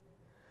nucleotides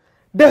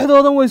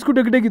dhexdoodan way isku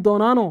dhegdhegi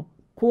doonaanoo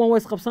kuwan way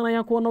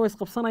isqabsanayaan kuwanna way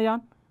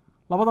isqabsanayaan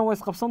labadan way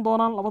isqabsan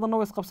doonaan labadanna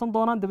way isqabsan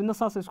doonaan dabadna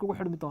saasay iskugu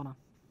xidhmi doonaan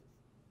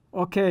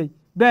okay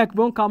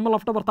backboneka ama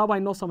lafdhabartaa baa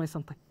inoo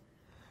samaysantay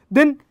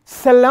then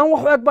salaan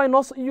wax u eg baa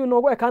iyuu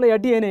inoogu ekaanaya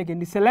d n a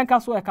geni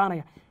salaankaas u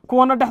ekaanaya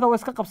kuwana dhexda way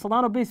iska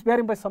qabsadaanoo base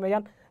bearing bay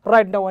sameeyaan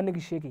right now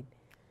anagii sheegayn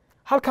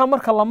halkaa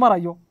marka la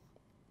marayo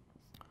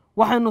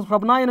waxaynu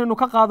rabnaa inaynu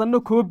ka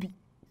qaadanno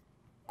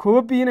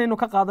koobi inaynu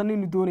ka qaadanno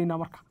inu doonaynaa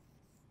marka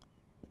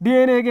d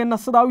n a geenna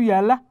sidaa u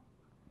yaalla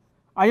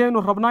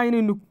ayaynu rabnaa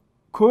inaynu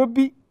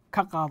koobi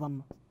ka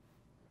qaadanno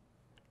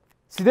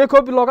sidee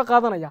koobi looga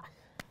qaadanaya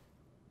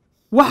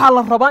waxaa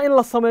la rabaa in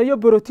la sameeyo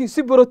brotiin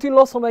si brotiin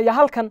loo sameeya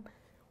halkan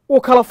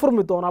uu kala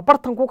furmi doonaa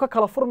bartankuu ka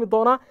kala furmi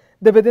doonaa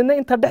dabadeedna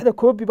inta dhexda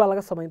koobi baa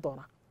laga samayn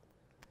doonaa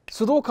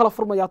siduu u kala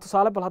furmayaa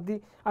tusaale bal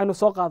haddii aynu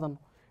soo qaadanno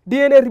d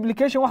n a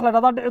replication wax la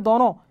dhahdaa dhici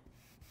doono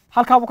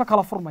halkaabuu ka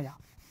kala furmaya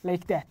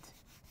like that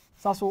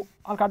saasuu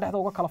halkaa dhexda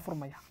uga kala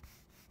furmaya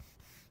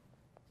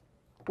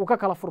uu ka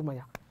kala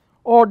furmaya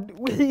oo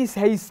wixii is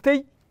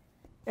haystay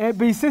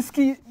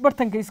baysaskii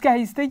bartanka iska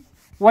haystay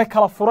way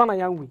kala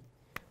furanayaan wey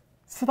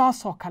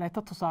sidaasoo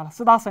kaleeta tusaale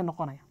sidaasay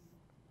noqonayaan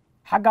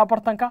xaggaa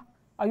bartanka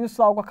ayuu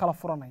sidaa uga kala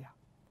furanaya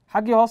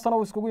xaggii hoostana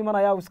uu iskugu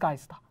imanaya uu iska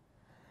haystaa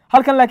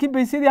halkan laakiin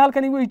baysadii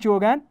halkani way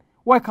joogaan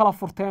way kala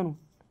furteenu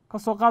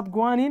kasoo qaad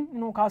guanin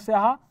inuu kaasi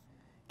ahaa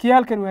kii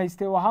halkan uu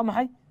haystay uu ahaa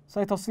maxay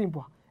cytosine buu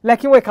ahaa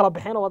laakiin way kala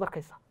baxeen oo waad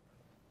arkaysaa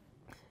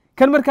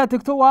kan markaad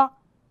tegto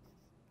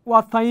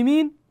waa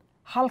thymine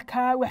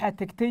halkaa waxaad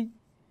tegtay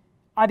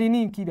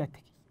adeninkii baa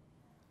tegey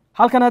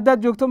halkan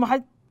haddaad joogto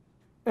maxay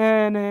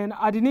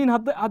adenine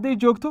hadday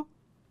joogto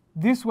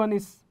this one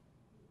is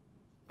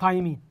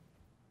thymine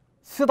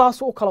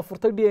sidaasuu u kala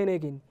furtay d n a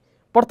geeni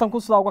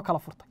bartanku sidaa uga kala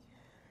furtay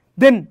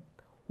then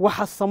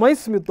waxaa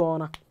samaysmi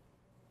doona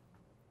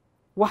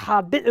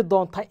waxaa dhici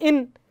doonta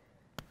in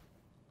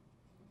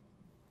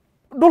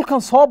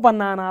dhulkan soo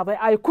banaanaaday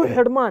ay ku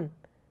xidhmaan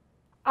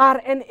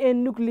RNA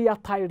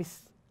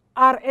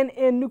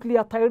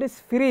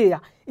nucleotides freeya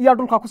iyaa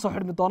dhulkaa kusoo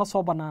xidhmi doona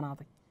soo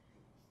banaanaaday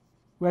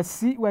waa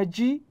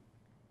g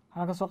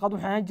halka soo qaad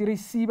wuxuu ahaan jiray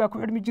c baa ku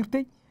xidhmi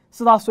jirtay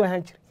sidaasuu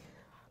ahaan jiray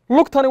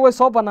lugtani way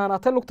soo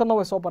banaanaatay lugtanna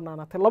way soo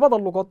banaanaatay labada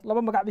lugood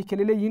laba magac bay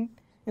kala leeyihiin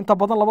inta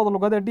badan labada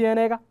lugood ee d n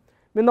a-ga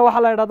midna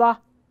waxaa la idhahdaa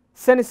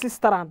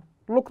senisisteran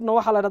lugna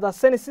waxaa la idhahdaa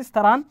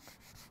senisisteran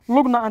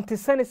lugna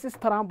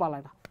antisenisisteran baa la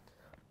idhahdaa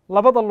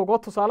labada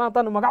lugood tusaale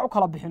haddaanu magac u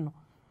kala bixino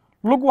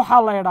lug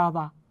waxaa la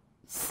idhaahdaa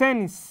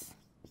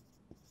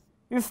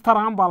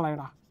senisisteran baa la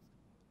idhahaa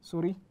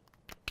sorry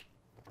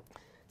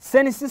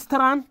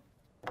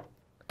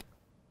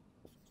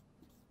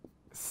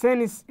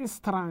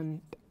senisisteran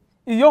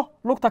iyo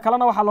lugta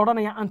kalena waxaa la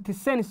odhanayaa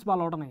antisenis baa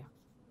la odhanaya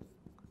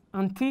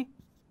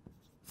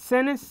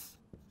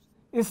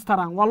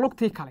antisenisisteran waa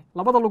lugtii kale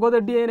labada lugood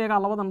ee d n a-ga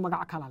labadan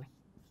magac kala leh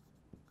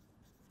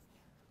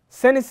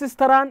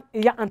senisisteran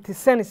iyo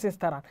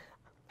antisenisisteran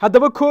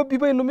haddaba koobi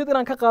baynu mid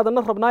inaan ka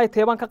qaadano rabnaayo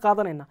teebaan ka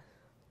qaadanayna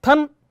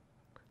tan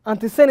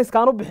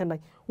antiseniskaan u bixinay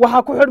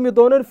waxaa ku xidhmi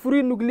doona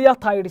free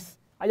nucleotides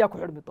ayaa ku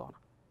xidhmi doona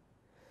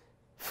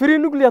free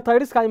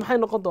nucleotideska maxay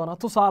noqon doonaa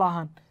tusaale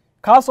ahaan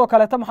kaasoo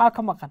kaleeta maxaa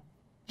ka maqan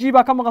g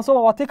baa ka maqan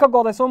sooma waa tii ka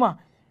gooday soo maa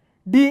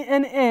d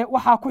n a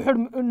waxaa ku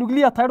xidhmi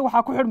nucleotide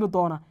waxaa ku xidhmi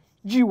doona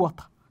g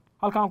wata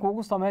halkaan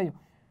kuugu sameeyo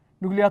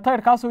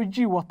nucleotide kaasoo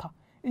g wata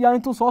iyo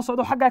intuu soo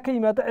socdo xaggaa ka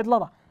yimaado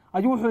cidlada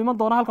ayuu wuxuu iman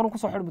doonaa halkan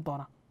kusoo xidhmi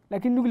doonaa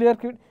laakiin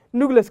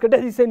nucleaska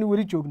dhexdiisa aynu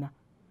weli joognaa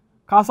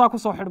kaasaa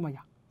kusoo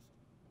xidhmaya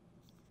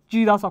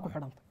g-daasaa ku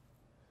xidhanta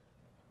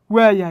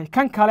waayahay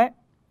kan kale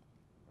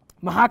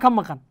maxaa ka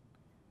maqan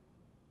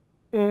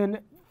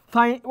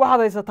waxaad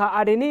haysataa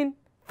adenine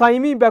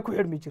thymine baa ku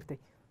xidhmi jirtay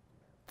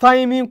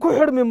thymine ku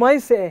xidhmi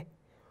mayse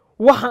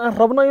waxa aan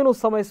rabno inuu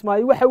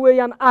samaysmaayo waxa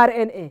weeyaan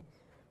RNA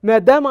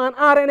maadaama aan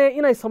RNA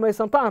inay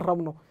samaysanto aan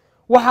rabno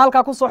waxa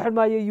halkaa ku soo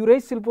xidhmaaya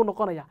uracil buu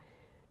noqonayaa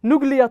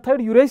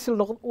nucleotide uracil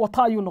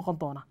wata ayuu noqon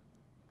doonaa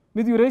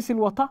mid uracil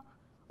wata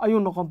ayuu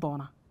noqon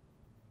doonaa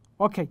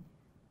okay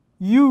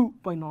u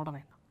baynu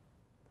odhanaynaa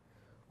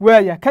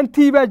waaya kan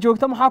t baa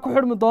joogta maxaa ku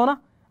xidhmi doona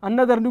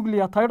another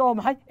nucleotide oo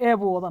maxay e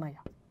buu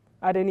wadanaya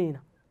adenina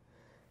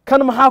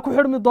kan maxaa ku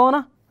xidhmi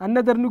doona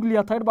another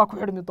nucleotide baa ku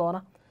xidhmi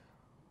doona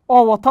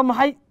oo wata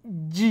maxay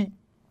g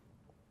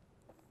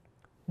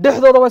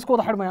dhexdooda way isku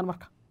wada xidhmayaan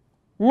marka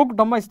lug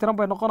dhammaystiran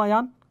bay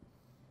noqonayaan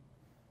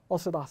oo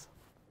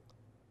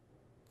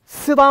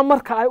sidaa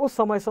marka ay u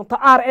samaysanto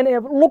RNA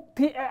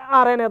lugtii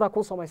RNA-da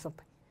ku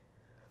samaysantay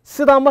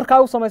sidaa marka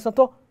ay u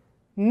samaysanto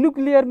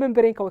nuclear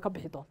membrane-ka way ka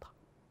bixi doontaa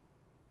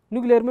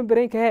nuclear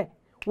membrane-ka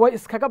way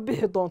iskaga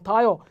bixi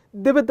doontaayo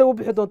dabadda u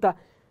bixi doontaa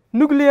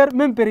nuclear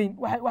membrane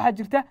waxaa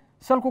jirta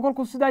salku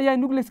kolkuu sidaa yahay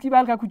nucleaskiiba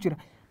halkaa ku jira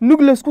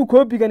nucleasku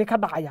koobigani ka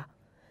dhacaya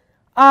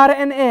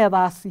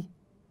RNA-daasi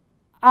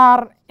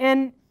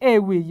RNA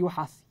weeyi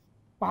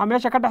waxaa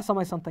meesha ka dhex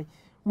samaysantay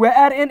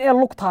waa RNA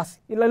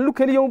lugtaasi ilaa lug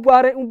keliya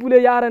unbuu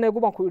leeyahay RNA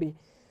gubaan ku idhi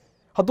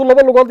hadduu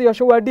laba lugood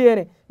yeesho waa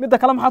DNA midda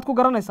kale maxaad ku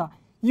garanaysaa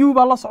u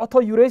baa la socoto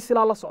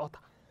uracilaa la socota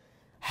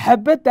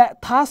xabadda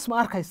taas ma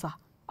arkaysaa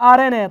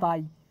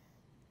RNA-daay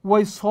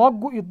way soo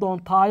gu'i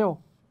doontaayo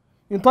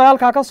intay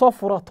halkaa ka soo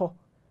furato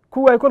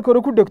kuwa ay kolka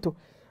hore ku dhegto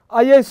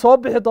ayay soo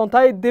bixi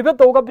doontaa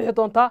dibadda uga bixi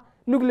doontaa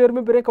nuclear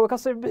membrane-ka way ka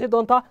soo bixi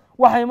doontaa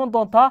waxay iman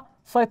doontaa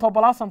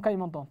cytoplasm ka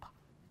iman doontaa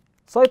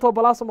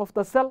cytoplasm of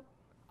the cell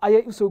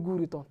ayay u soo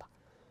guuri doontaa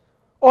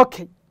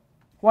okay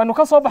waanu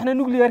ka soo baxnay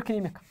nuclearka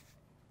imika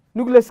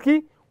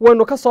nucleaskii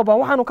waynu ka soo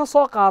baxnay waxaanu ka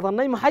soo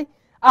qaadanay maxay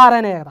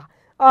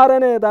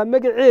RNA-da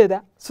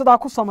magaceeda sidaa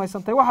ku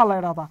samaysantay waxaa la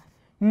yidhahdaa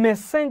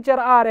messenger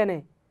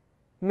RNA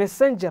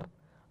messenger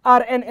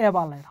RNA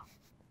baa la yidhahdaa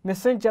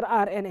messenger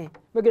RNA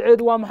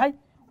magaceedu waa maxay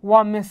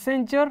waa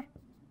messenger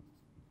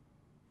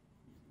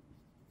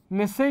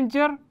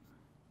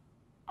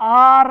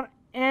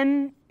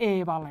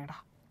RNA baa la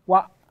yidhahdaa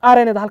waa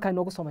RNA-da halkaa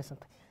inoogu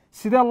samaysantay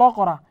sidee loo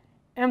qoraa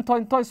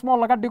into small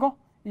laga dhigo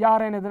iyo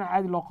RNA-dana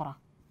caadi loo qoraa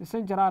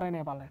messenger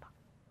RNA baa la yidhahdaa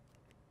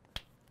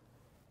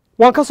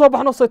waan ka soo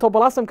baxno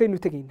cytoplasmkaynu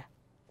tegaynaa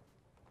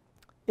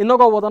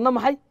inagoo wadana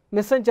maxay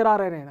messenger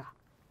RNA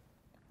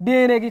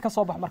DNA-gii ka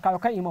soo bax markaa oo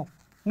ka imow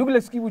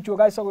nucleaskii buu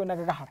joogaa isagoo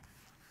inagaga hadhay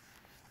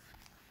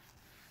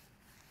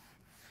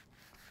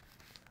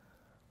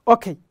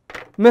okay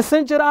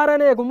messenger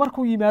RNA-gu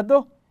markuu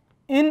yimaado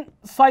in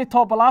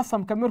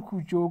cytoplasmka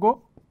markuu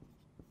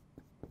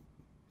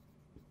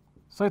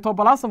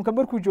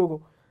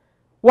joogo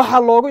waxaa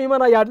loogu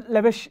imanayaa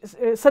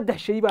saddex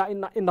shay baa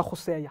ina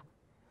khuseeya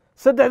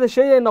saddexda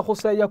shay ina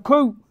khuseeya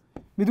kow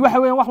mid waxa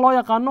weeyaan wax loo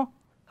yaqaano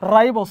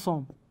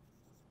ribosome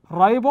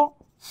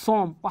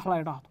wax la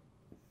yidhaahdo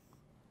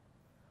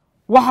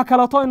waxa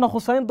kaleeto ina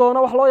khuseyn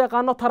doona wax loo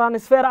yaqaano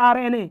transfer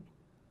RNA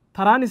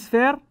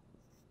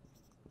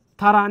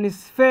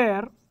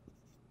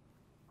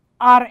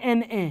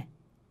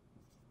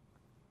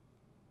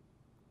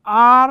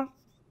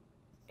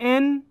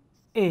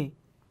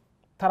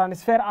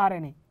transfer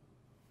RNA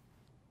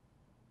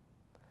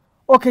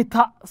okay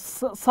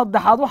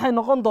saddexaad waxay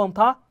noqon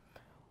doontaa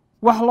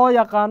wax loo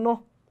yaqaano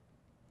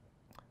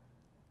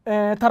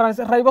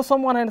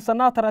ribosome waan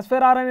haysanaa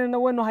transfer RNA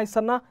waynu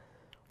haysanaa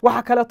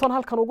waxa kaleetoon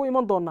halkan ugu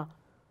iman doonaa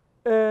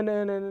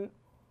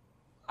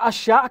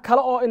ashyaa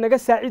kale oo inaga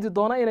saacidi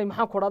doona inay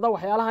maxaan ku dhahdaa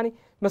waxyaalahani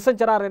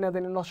messenger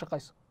RNA-dan inoo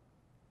shaqayso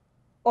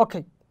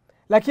okay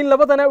laakiin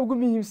labadana ugu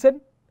muhiimsan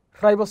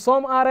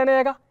ribosome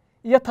RNA-ga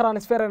iyo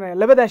transfer RNA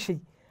labadaa shay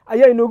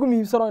ayaa inoogu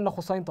muhiimsan oo ina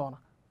khuseyn doona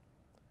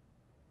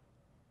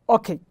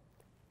okay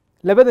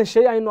labadan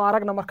shay aynu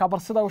aragna markaa bal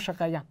sida u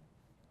shaqeeyaan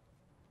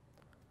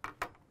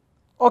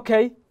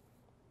okay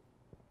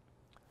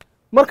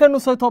markaynu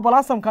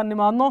cytoplasmka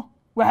nimaadno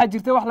waxaa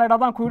jirta wax la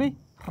yidhahdaan ku yidhi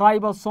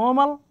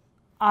ribosomal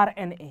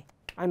RNA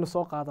aynu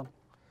soo qaadano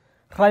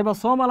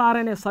ribosomal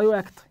RNA say u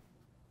egtay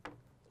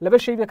laba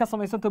shay bay ka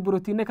samaysantahay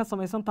brotiinay ka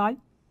samaysan tahay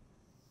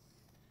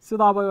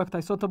sidaa bay u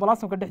egtahay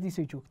cytoplasmka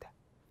dhexdiisay joogtaa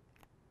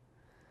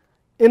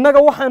innaga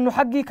waxaanu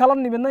xaggii kala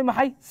nimidnay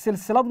maxay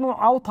silsilad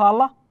nuuca u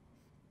taalla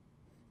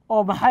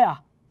oo maxay ah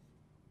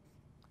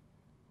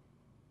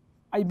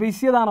ay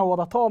baysyadaana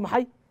wadato oo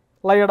maxay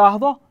la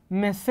yidhaahdo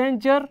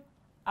messenger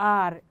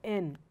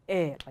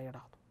RNA la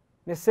yidhaahdo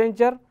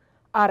messenger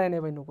RNA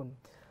bay noqon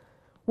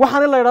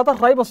waxaan la yiraahdo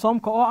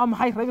ribosomka oo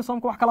maxay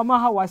ribosomka wax kala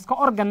maaha waa iska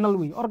organal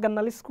weey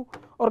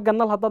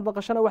organal hadad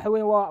baqashana waxa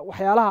weey waa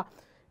waxyaalaha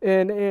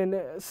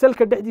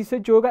selka dhexdiisa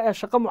jooga ee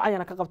shaqo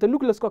mucaayana ka qabta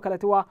nucleus ko kale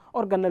waa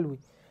organal weey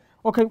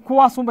okay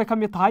kuwaas un bay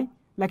kamid tahay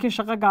laakiin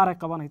shaqo gaar ah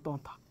qabanay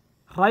doonta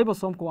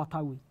ribosomka waa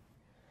taa weey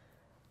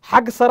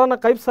xag sarana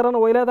qayb sarana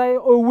way leedahay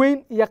oo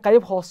weyn iyo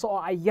qayb hoose oo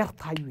ay yar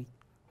tahay weey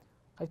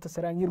qaybta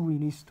saraan yar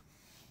weynaysto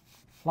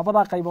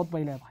labada qaybood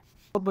bay leedahay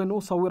baynu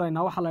u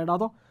sawiraynaa waxa la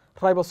yiraahdo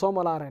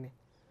ribosomal RNA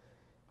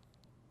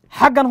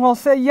xaggan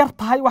hoose yar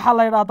tahay waxa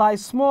la yiraahdaa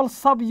small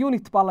sub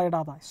unit baa la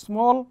yiraahdaa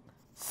small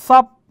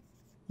sub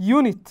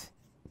unit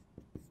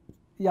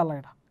yaa la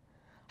yidhaha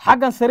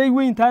xaggan sarey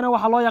weyntaana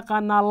waxaa loo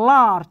yaqaanaa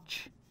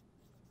large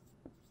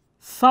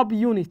sub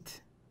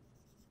unit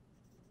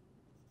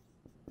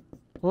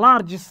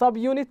large sub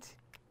unit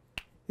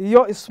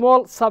iyo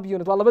small sub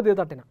unit waa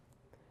labadeeda dhinac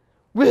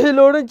wixii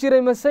la odhan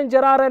jiray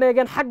messenger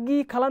RNA-gan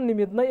xaggii kala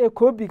nimidnay ee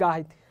koobiga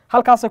ahayd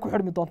halkaasay ku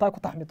xidhmi doontaa ku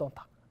taxmi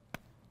doontaa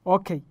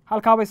okay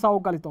halkaabay saa u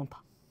gali doontaa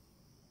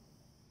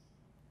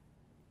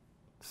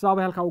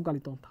saabay halkaa u gali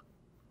doontaa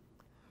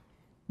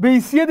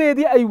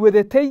baysyadeedii ay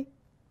wadatay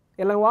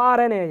ilan waa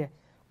RNA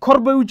kor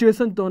bay u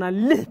jeesan doonaan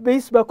 6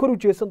 bays baa kor u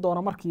jeesan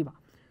doona markiiba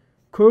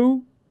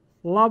 1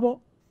 2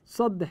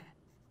 3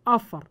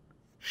 4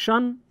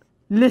 5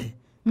 6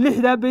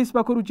 6daa bays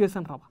baa kor u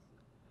jeesan raba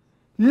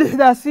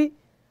 6daasi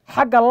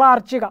xagga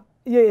largiga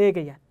iyo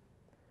eegayaan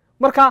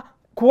marka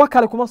kuwa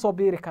kale kuma soo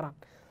biiri karaan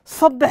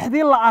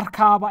saddexdii la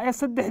arkaaba ee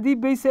saddexdii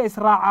bays ee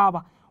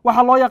israacaaba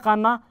waxa loo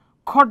yaqaanaa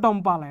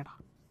codon baa la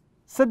yiraahdaa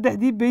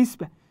saddexdii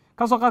baysba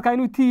ka soo qaad ka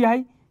inuu T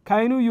yahay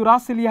ka inuu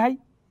uracil yahay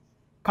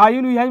ka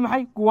inuu yahay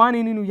maxay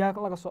guanine inuu yahay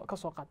laga soo ka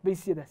soo qaad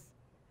baysyadaas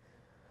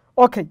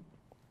okay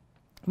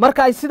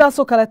marka ay sidaas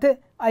oo kaleete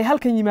ay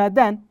halkan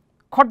yimaadaan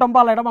codon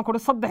baa la yiraahdaa ku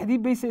saddexdii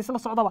bays isla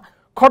socdaba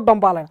codon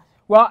baa la yiraahdaa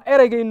waa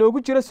ereyga inoogu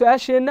jira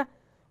su'aasheena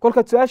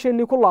kolka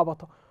su'aasheeni ku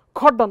laabato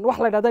codon wax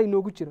la yiraahdaa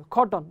inoogu jira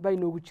codon baa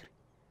inoogu jira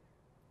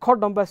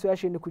codon baa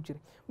su'aasheena ku jira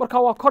marka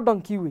waa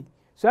codonkii weey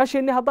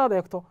su'aasheeni haddaad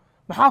eegto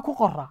maxaa ku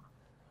qoraa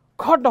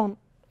codon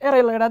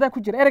erey la yiraahdaa ku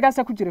jira ereygaas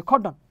ku jira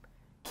codon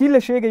kii la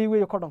sheegay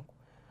weey codon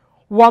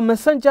waa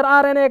messenger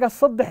RNA-ga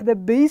saddexda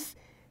bays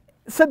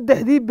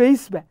saddexdii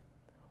baysba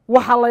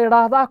waxa la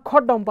yiraahdaa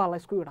codon baa la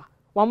isku yiraahdaa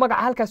waa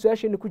magaca halka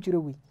su'aasheena ku jira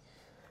weey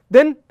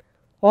then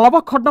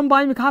laba codon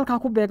baa imika halka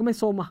ku beegmay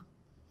Soomaa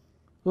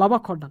laba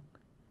codon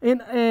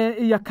in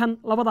iyo kan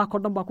labada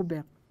codon baa ku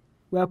beeg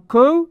waa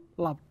 1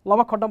 2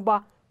 laba codon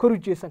baa kor u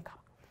jeesan kara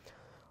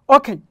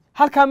okay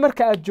halka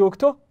marka aad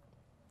joogto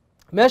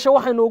meesha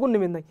waxaynu ugu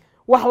nimidnay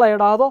wax la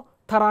yiraahdo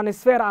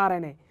transfer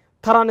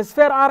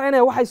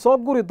RNA waxay soo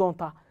guri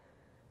doontaa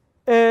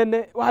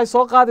waxay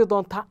soo qaadi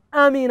doontaa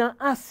amino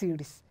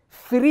acids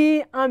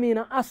free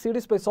amino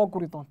acids bay soo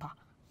guri doontaa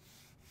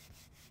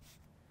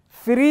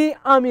free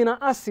amino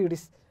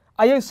acids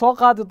ayay soo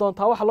qaadi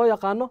doontaa waxa loo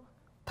yaqaano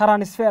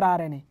transfer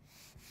RNA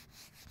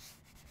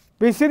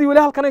baysadii wali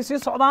halkan ay sii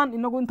socdaan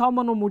inagu inta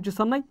ma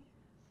muujisanay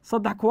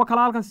saddex kuwa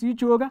kala halkan sii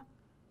jooga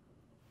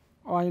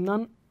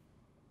aynan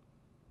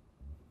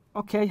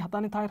okay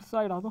haddaan inta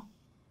soo yiraahdo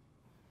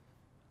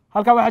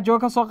halka waxa jooga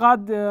ka soo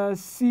qaad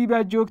C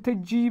baa joogta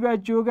G baa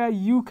jooga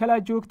U kala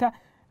joogta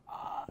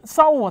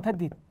saawad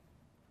hadid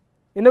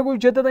inagu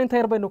ujeedada inta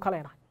yar baynu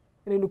kaleenahay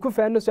inaynu ku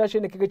faahno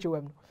su'aasheena kaga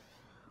jawaabno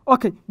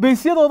okay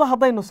baysyadooda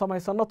haddaynu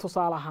samaysano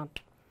tusaale ahaan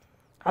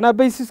ana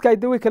baysiska ay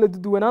way kala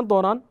duwanaan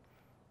doonaan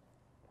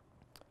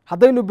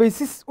haddaynu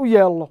baysis u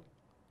yeelno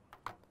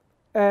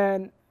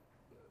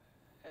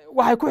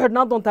waxay ku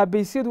xidhnaan doontaa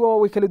baysyadu oo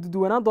way kala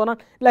duwanaan doonaan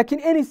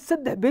laakiin any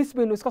saddex bays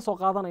baynu iska soo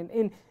qaadanayn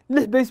in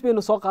 6 bays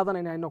baynu soo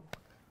qaadanaynaa inagu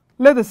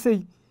lada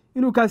say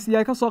inuu kaas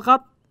yahay ka soo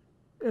qaad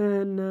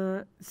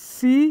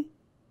C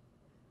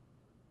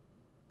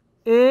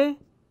A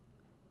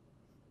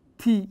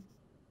T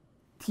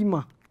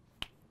tima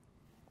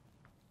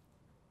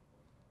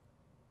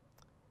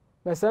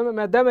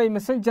maadaama ay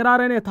messenger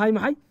RNA tahay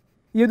maxay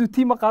iyadu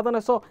T ma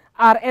qaadanayso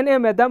RNA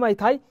maadaama ay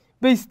tahay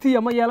base T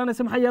ma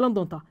yeelanayso maxay yeelan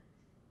doontaa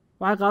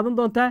waxay qaadan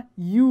doontaa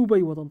U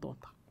bay wadan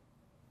doontaa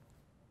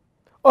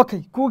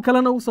okay kuwa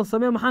kalena uu soo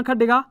sameeyay maxaan ka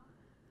dhigaa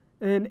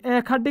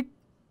A ka dhig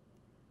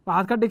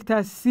waxaad ka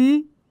dhigtaa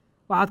C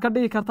waxaad ka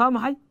dhigi kartaa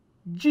maxay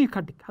G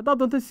ka dhig haddaad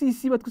doonto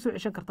C baad ku soo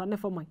ceshan kartaa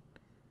never mind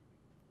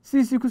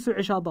C ku soo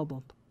cesha haddaad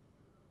doonto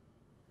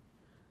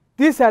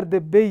these are the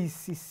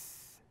bases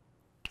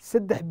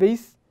saddex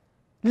base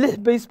 6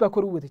 bays baa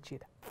kor u wada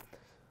jeeda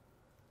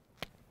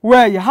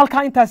waaya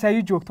halka intaas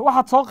ay joogto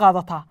waxaad soo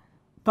qaadataa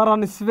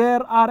transfer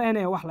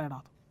RNA wax la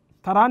yiraahdo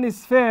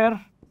transfer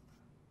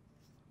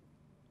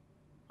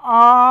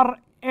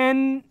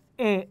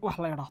RNA wax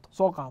la yiraahdo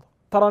soo qaado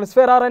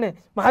transfer RNA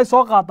maxay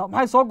soo qaadaa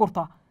maxay soo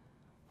gurtaa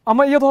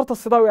ama iyadoo horta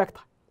sidaa u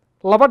egtahay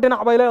laba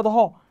dhinac bay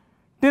leedahay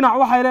dhinac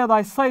waxay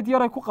leedahay site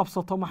yar ay ku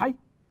qabsato maxay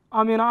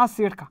amino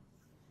acidka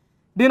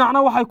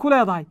dhinacna waxay ku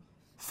leedahay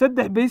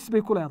saddex bays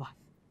bay ku leedahay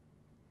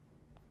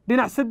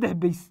dhinac saddex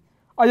bays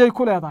ayay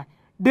ku leedahay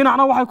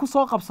dhinacna waxay ku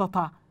soo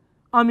qabsataa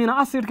amino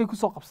acidka ku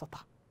soo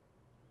qabsataa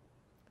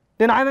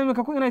dhinacna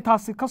iminka ku inay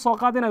taasi ka soo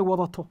qaad inay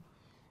wadato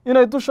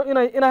inay dusho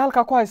inay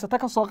halka ku haysato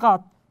ka soo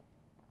qaad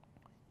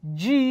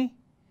G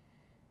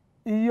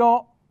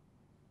iyo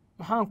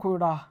maxaan ku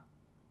yiraahdaa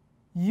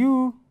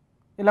U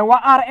ila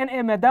waa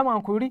RNA maadaama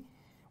aan ku yiri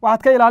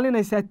waxaad ka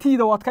ilaalinaysaa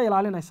T-da waad ka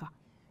ilaalinaysaa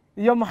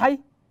iyo maxay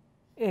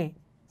A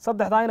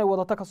saddexda inay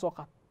wadato ka soo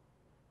qaad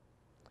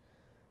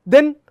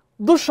then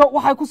dusha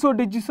waxay ku soo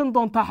dejisan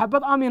doontaa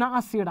xabad amino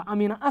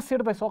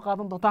acid bay soo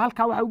qaadan doontaa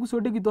halka waxa ugu soo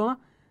dhigi doona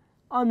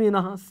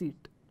amino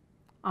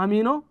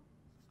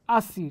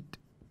acids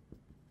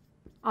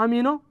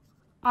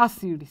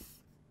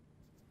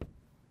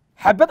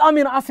xabad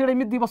amino acid ay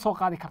midiiba soo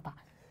qaadi kartaa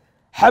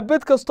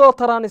xabad kastoo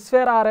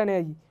transfer RNA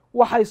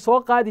waxay soo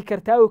qaadi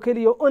kartaa oo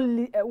kaliya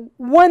only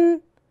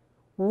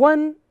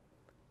one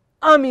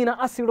amino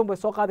acid bay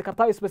soo qaadi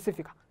kartaa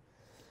specific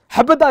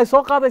xabadda ay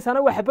soo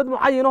qaadaysana waa xabad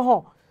mucayan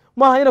ah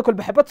maaha ina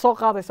kulba xabad soo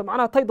qaadayso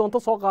macnaha tay doonto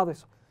soo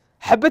qaadayso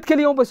xabad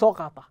kaliya bay soo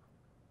qaadaa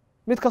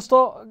mid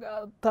kastoo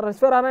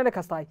transfer RNA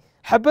kasta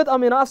xabad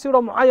amino acid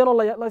oo mucayan oo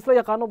la isla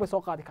yaqaano bay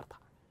soo qaadi kartaa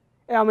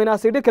ee amino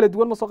acid kala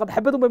duwan ma soo qaad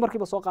xabad bay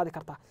markiiba soo qaadi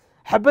kartaa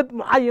xabad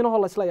mucayan oo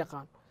la isla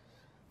yaqaano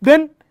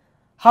then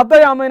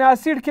hadday amino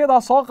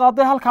acidkeeda soo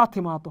qaaday halka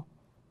timaado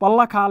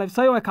balla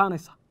kaalifsay way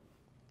kaanaysa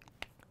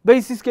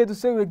basiskeedu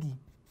soo wagi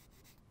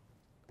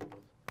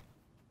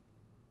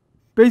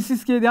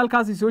basiskeedii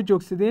halkaas soo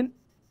joogsadeen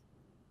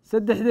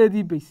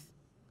saddexdeedii base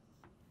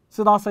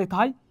sidaas ay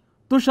tahay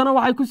dushana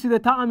waxay ku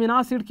sidataa amino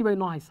acidkii bay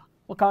noo haysaa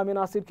waka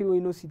amino acidkii way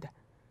noo sidaa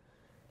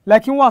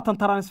laakiin waa tan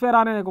transfer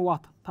RNA waa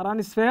tan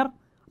transfer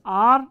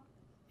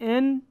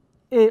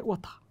RNA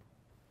wata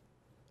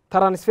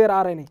transfer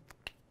RNA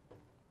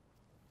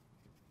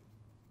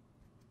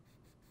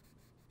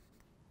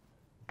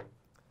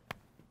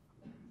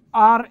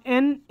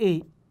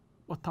RNA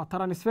wata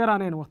transfer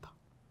RNA wata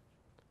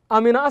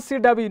amino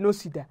acid bay noo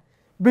sidaa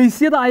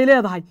baysyada ay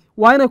leedahay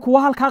waa inay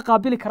kuwa halka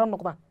qaabili kara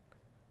noqdaan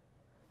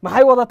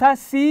maxay wadataa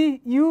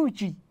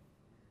CUG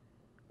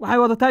waxay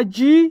wadataa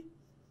G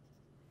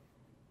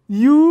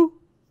U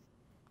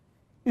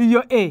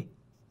iyo A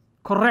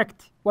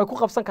correct way ku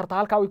qabsan kartaa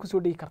halka way ku soo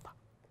dhigi kartaa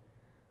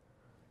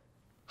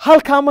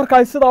halka marka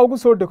ay sida ugu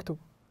soo dhigto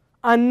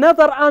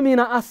another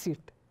amino acid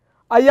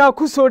ayaa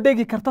ku soo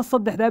dhigi karta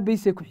saddexda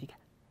base ku xiga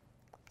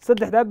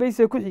saddexda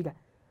base ku xiga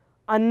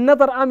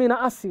another amino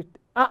acid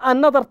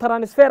another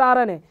transfer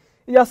RNA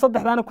iyo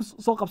saddexdaana ku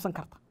soo qabsan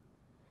karta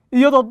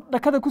iyadoo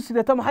dhakada ku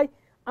sidata maxay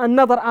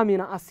another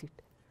amino acid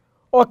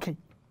okay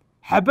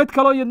xabad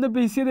kale iyadna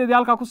baysadeedii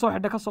halka ku soo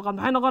xidha ka soo qaad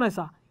maxay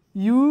noqonaysaa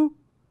U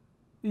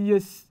iyo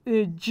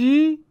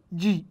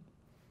G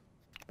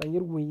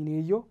danyar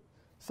weyneeyo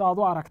saad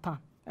u aragtaan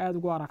aad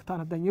ugu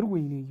aragtaan danyar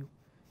weyneeyo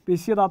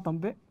baysada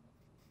dambe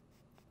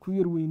ku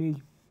yar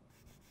weyneeyo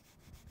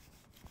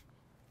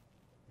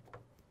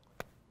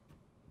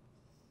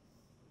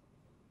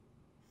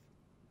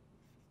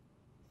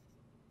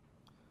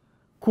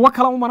kuwa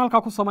kale uma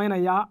halka ku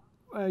sameeynaya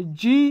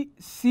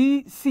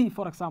GCC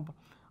for example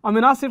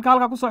amino acidka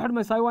halka ku soo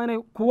xidhmaysaa waa inay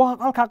kuwa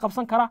halka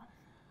qabsan kara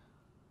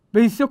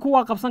bayse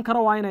kuwa qabsan kara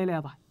waa inay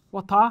leedahay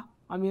wata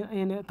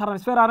amino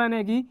transfer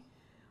RNA-gi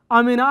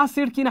amino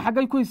acidkiina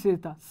xagay ku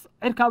sidataa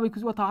cirka bay ku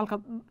wata halka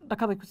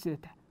dhakada ku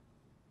sidataa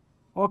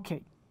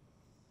okay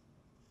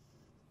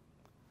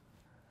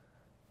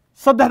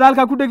saddexda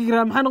halka ku dhigi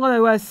kara maxay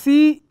noqonaysaa waa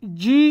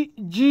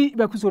CGG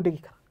ba ku soo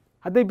dhigi kara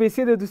haday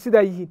baysadeedu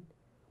sidaa yihiin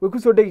way ku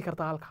soo dhigi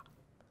kartaa halka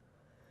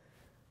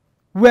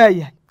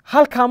waayahay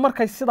halka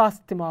markay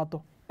sidaas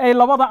timaado ay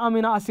labada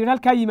amino acid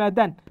halka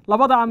yimaadaan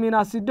labada amino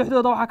acid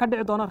dhexdooda waxa ka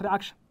dhici doona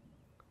reaction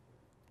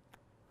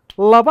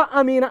laba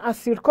amino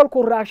acid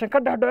kolku reaction ka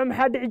dhaxdhaco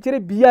maxaa dhici jiray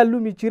biyo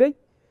lumi jiray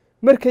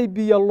markay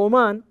biyo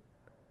lumaan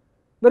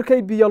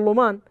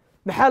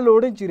maxaa la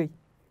oran jiray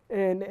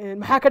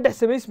maxaa ka dhex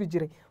sameysmi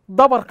jiray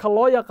dabarka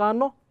loo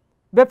yaqaano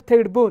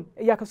peptide bond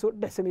ayaa ka soo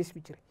dhex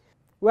sameysmi jiray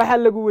waxa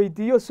lagu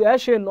weydiiyo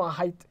su'aasheenu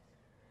ahayd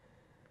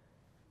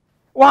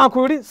waxaan ku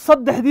yiri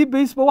saddexdii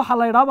base ba waxa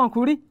la yiraahdaa baan ku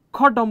yiri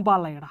codon baa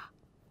la yiraahdaa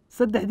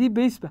saddexdii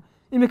base ba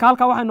imika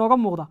halka waxa inooga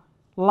muuqda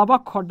laba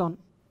codon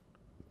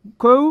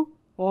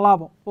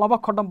laba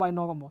codon baa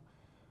inooga muuqda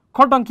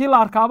codonkii la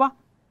arkaaba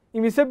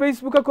imise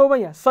base buu ka kooban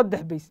yahay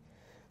saddex base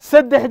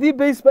saddexdii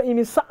base ba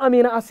imise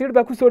amino acid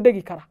baa ku soo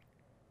dhigi kara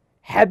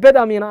xabad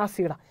amino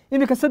acid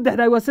imika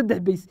saddexdaa waa saddex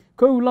base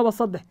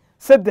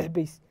saddex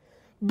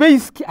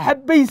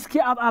base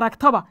aad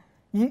aragtaba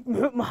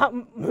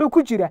muxuu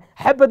ku jira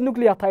xabad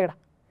nucleotide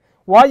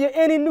waayo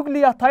any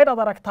nucleotide aad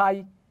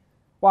aragtaay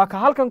waa ka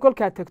halkan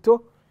kolka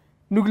tagto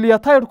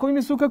nucleotide ku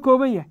imisuu ka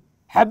kooban yahay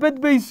xabad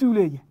base uu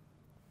leeyahay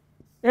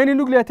any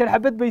nucleotide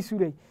xabad base uu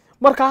leeyahay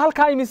marka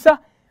halka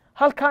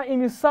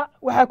imisa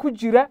waxa ku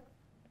jira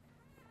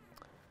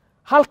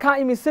halka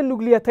imisa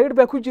nucleotide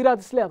ba ku jira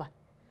isleedahay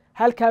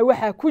halka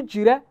waxa ku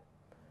jira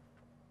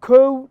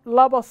 1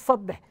 2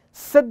 3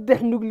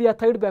 saddex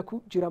nucleotide ba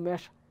ku jira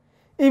meesha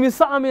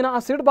imisa amino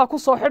acid ba ku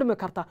soo xidhmi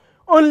karta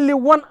only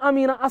one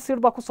amino acid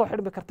ba ku soo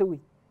xidhmi karta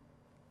weey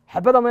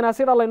xabada amino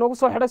acid la inoogu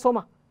soo xidhay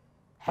Soomaa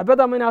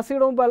xabada amino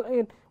acid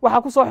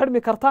waxa ku soo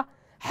xidhmi karta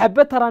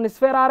xabad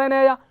transfer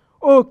RNA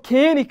oo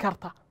keeni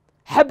karta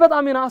xabad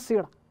amino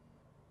acid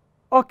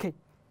okay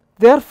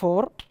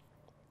therefore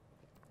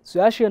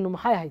su'aasheenu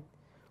maxay ahayd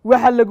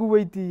waxa lagu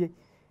weydiiyay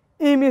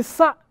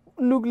imisa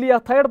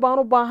nucleotide baan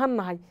u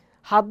baahanahay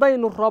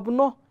haddaynu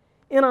rabno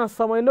inaan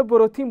sameeyno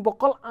protein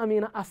 100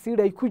 amino acid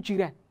ay ku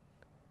jiraan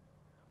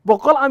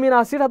 100 amino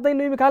acid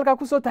haddaynu imika halka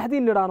ku soo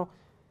taxdiin niraano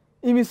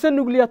imisa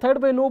nucleotide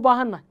baynu u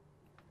baahanahay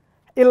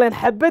ilaan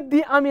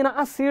xabadii amino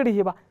acid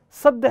hiba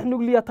saddex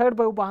nucleotide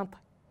bay u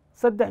baahantahay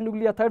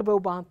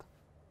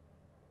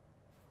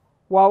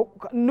waa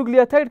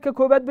nucleotide ka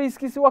koobaad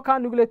basekiisi waa ka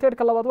nucleotide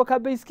ka labaad waa ka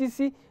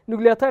basekiisi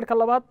nucleotide ka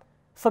labaad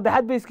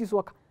saddexaad basekiisi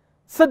waa ka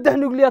saddex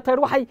nucleotide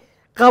waxay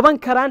qaban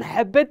karaan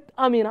xabad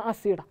amino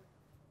acid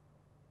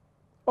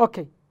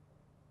okay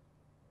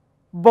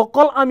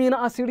boqol amino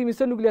acid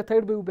mise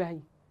nucleotide bay u baahan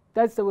yihiin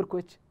that's our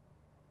question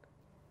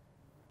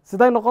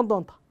siday noqon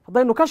doontaa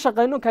haddaynu ka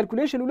shaqayno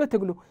calculation ula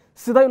tegno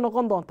siday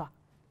noqon doontaa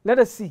let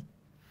us see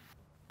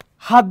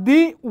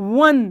haddii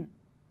one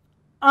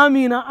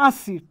amino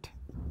acid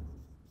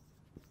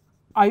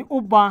ay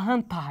u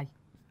baahan tahay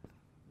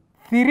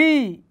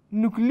three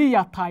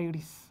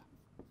nucleotides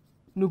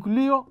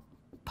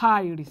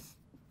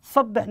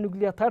saddex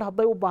nucleotide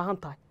hadday u baahan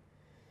tahay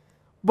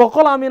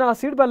boqol amino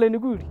acid baa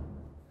laynagu yidhi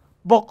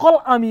boqol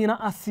amino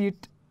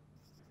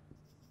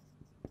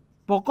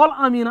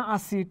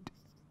acid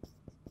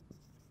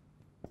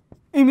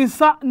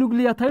imisa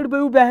nucleotide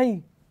bay u baahan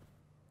yihin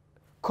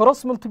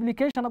cross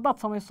multiplication haddaad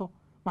samayso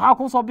maxaa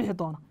kuu soo bixi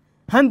doona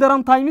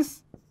 100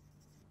 times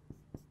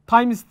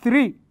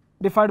 3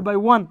 divided by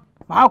 1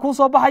 maxaa kuu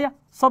soo baxaya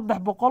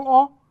 300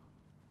 oo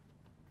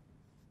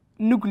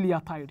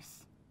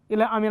nucleotides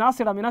ilaa amino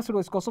acid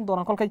way iskoosan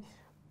doonaan kolkay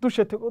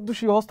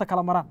dushii hoosta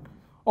kala maraan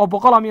oo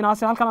boqol amino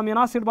acid halkan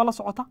amino acid baa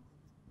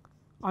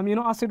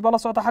la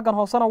socota xaggan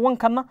hoosena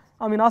wankana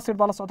amino acid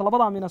baa la socota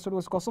labada amino acid way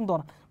iskoosan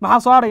doonaan maxaa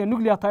soo haraya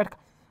nucleotide-ka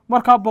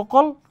marka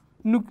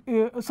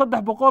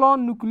 300 oo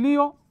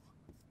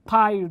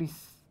nucleotides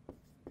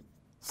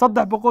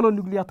 300 oo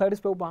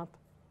nucleotides bay u baahanta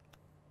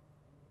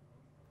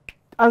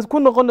aan ku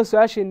noqono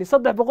su'aasheeni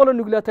 300 oo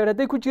nucleotide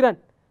hadday ku jiraan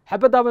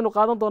xabadda baynu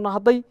qaadan doonaa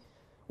hadday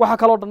waxa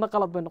kale oo dhan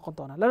qalad bay noqon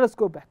doonaa let's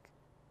go back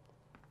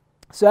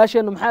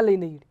su'aasheenu maxaa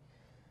layna yidhi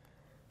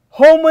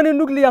how many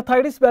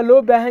nucleotides baa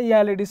loo baahan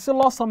yahay la yidhi si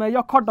loo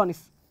sameeyo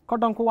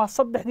codonku waa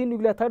saddexdii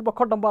nucleotide ba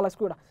codon baa la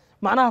isku yidhaa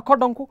macnaha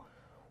codonku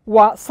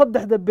waa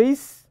saddexda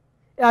base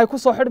ee ay ku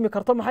soo xidhmi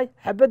karto maxay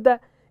xabadda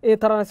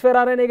transfer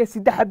RNA-ga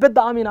sida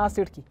xabadda amino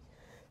acid-kii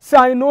si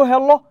aynu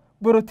helo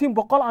protein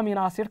 100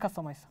 amino acid ka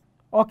samaysan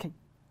okay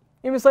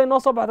imisay noo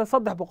soo baxday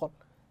 300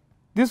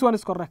 this one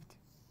is correct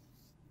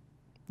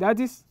that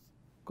is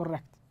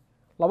correct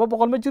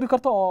 200 ma jiri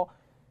karto oo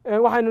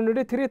waxaynu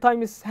nidhi 3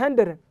 times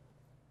 100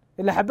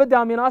 ila xabadda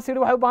amino acid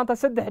waxay u baahan tahay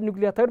saddex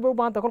nucleotide bay u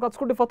baahan tahay kolkaad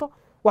isku dhifato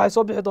waxay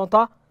soo bixi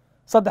doontaa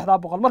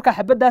 300 marka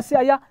xabaddaasi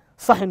ayaa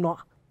sax noo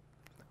ah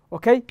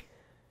okay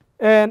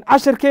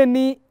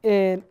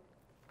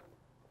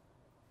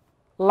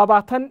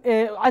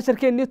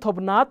casharkeennii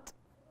tobnaad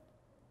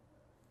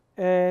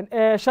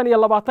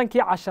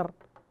 25 cashar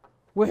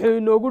wuxuu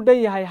inoogu dhan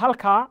yahay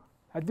halkaa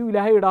hadduu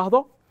ilaahay idhaahdo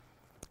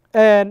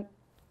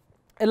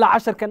ilaa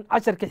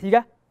casharka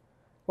xiga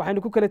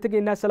waxaynu ku kala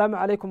tegaynaa asalaamu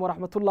calaykum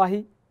waraxmatullaahi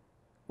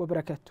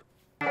wabarakaatu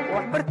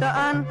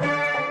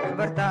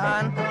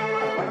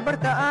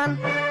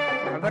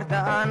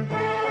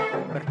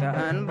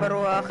waxbartaan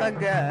barwaaqo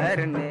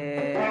gaarne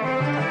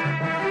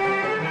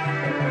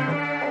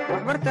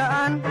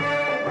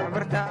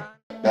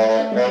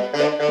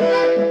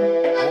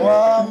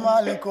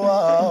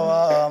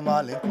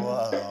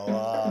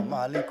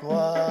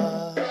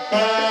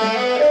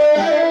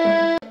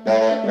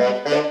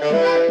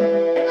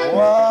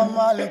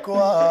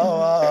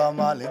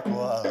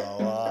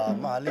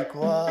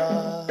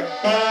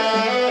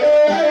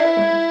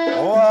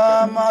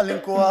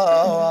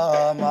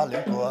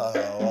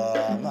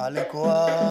Macalinka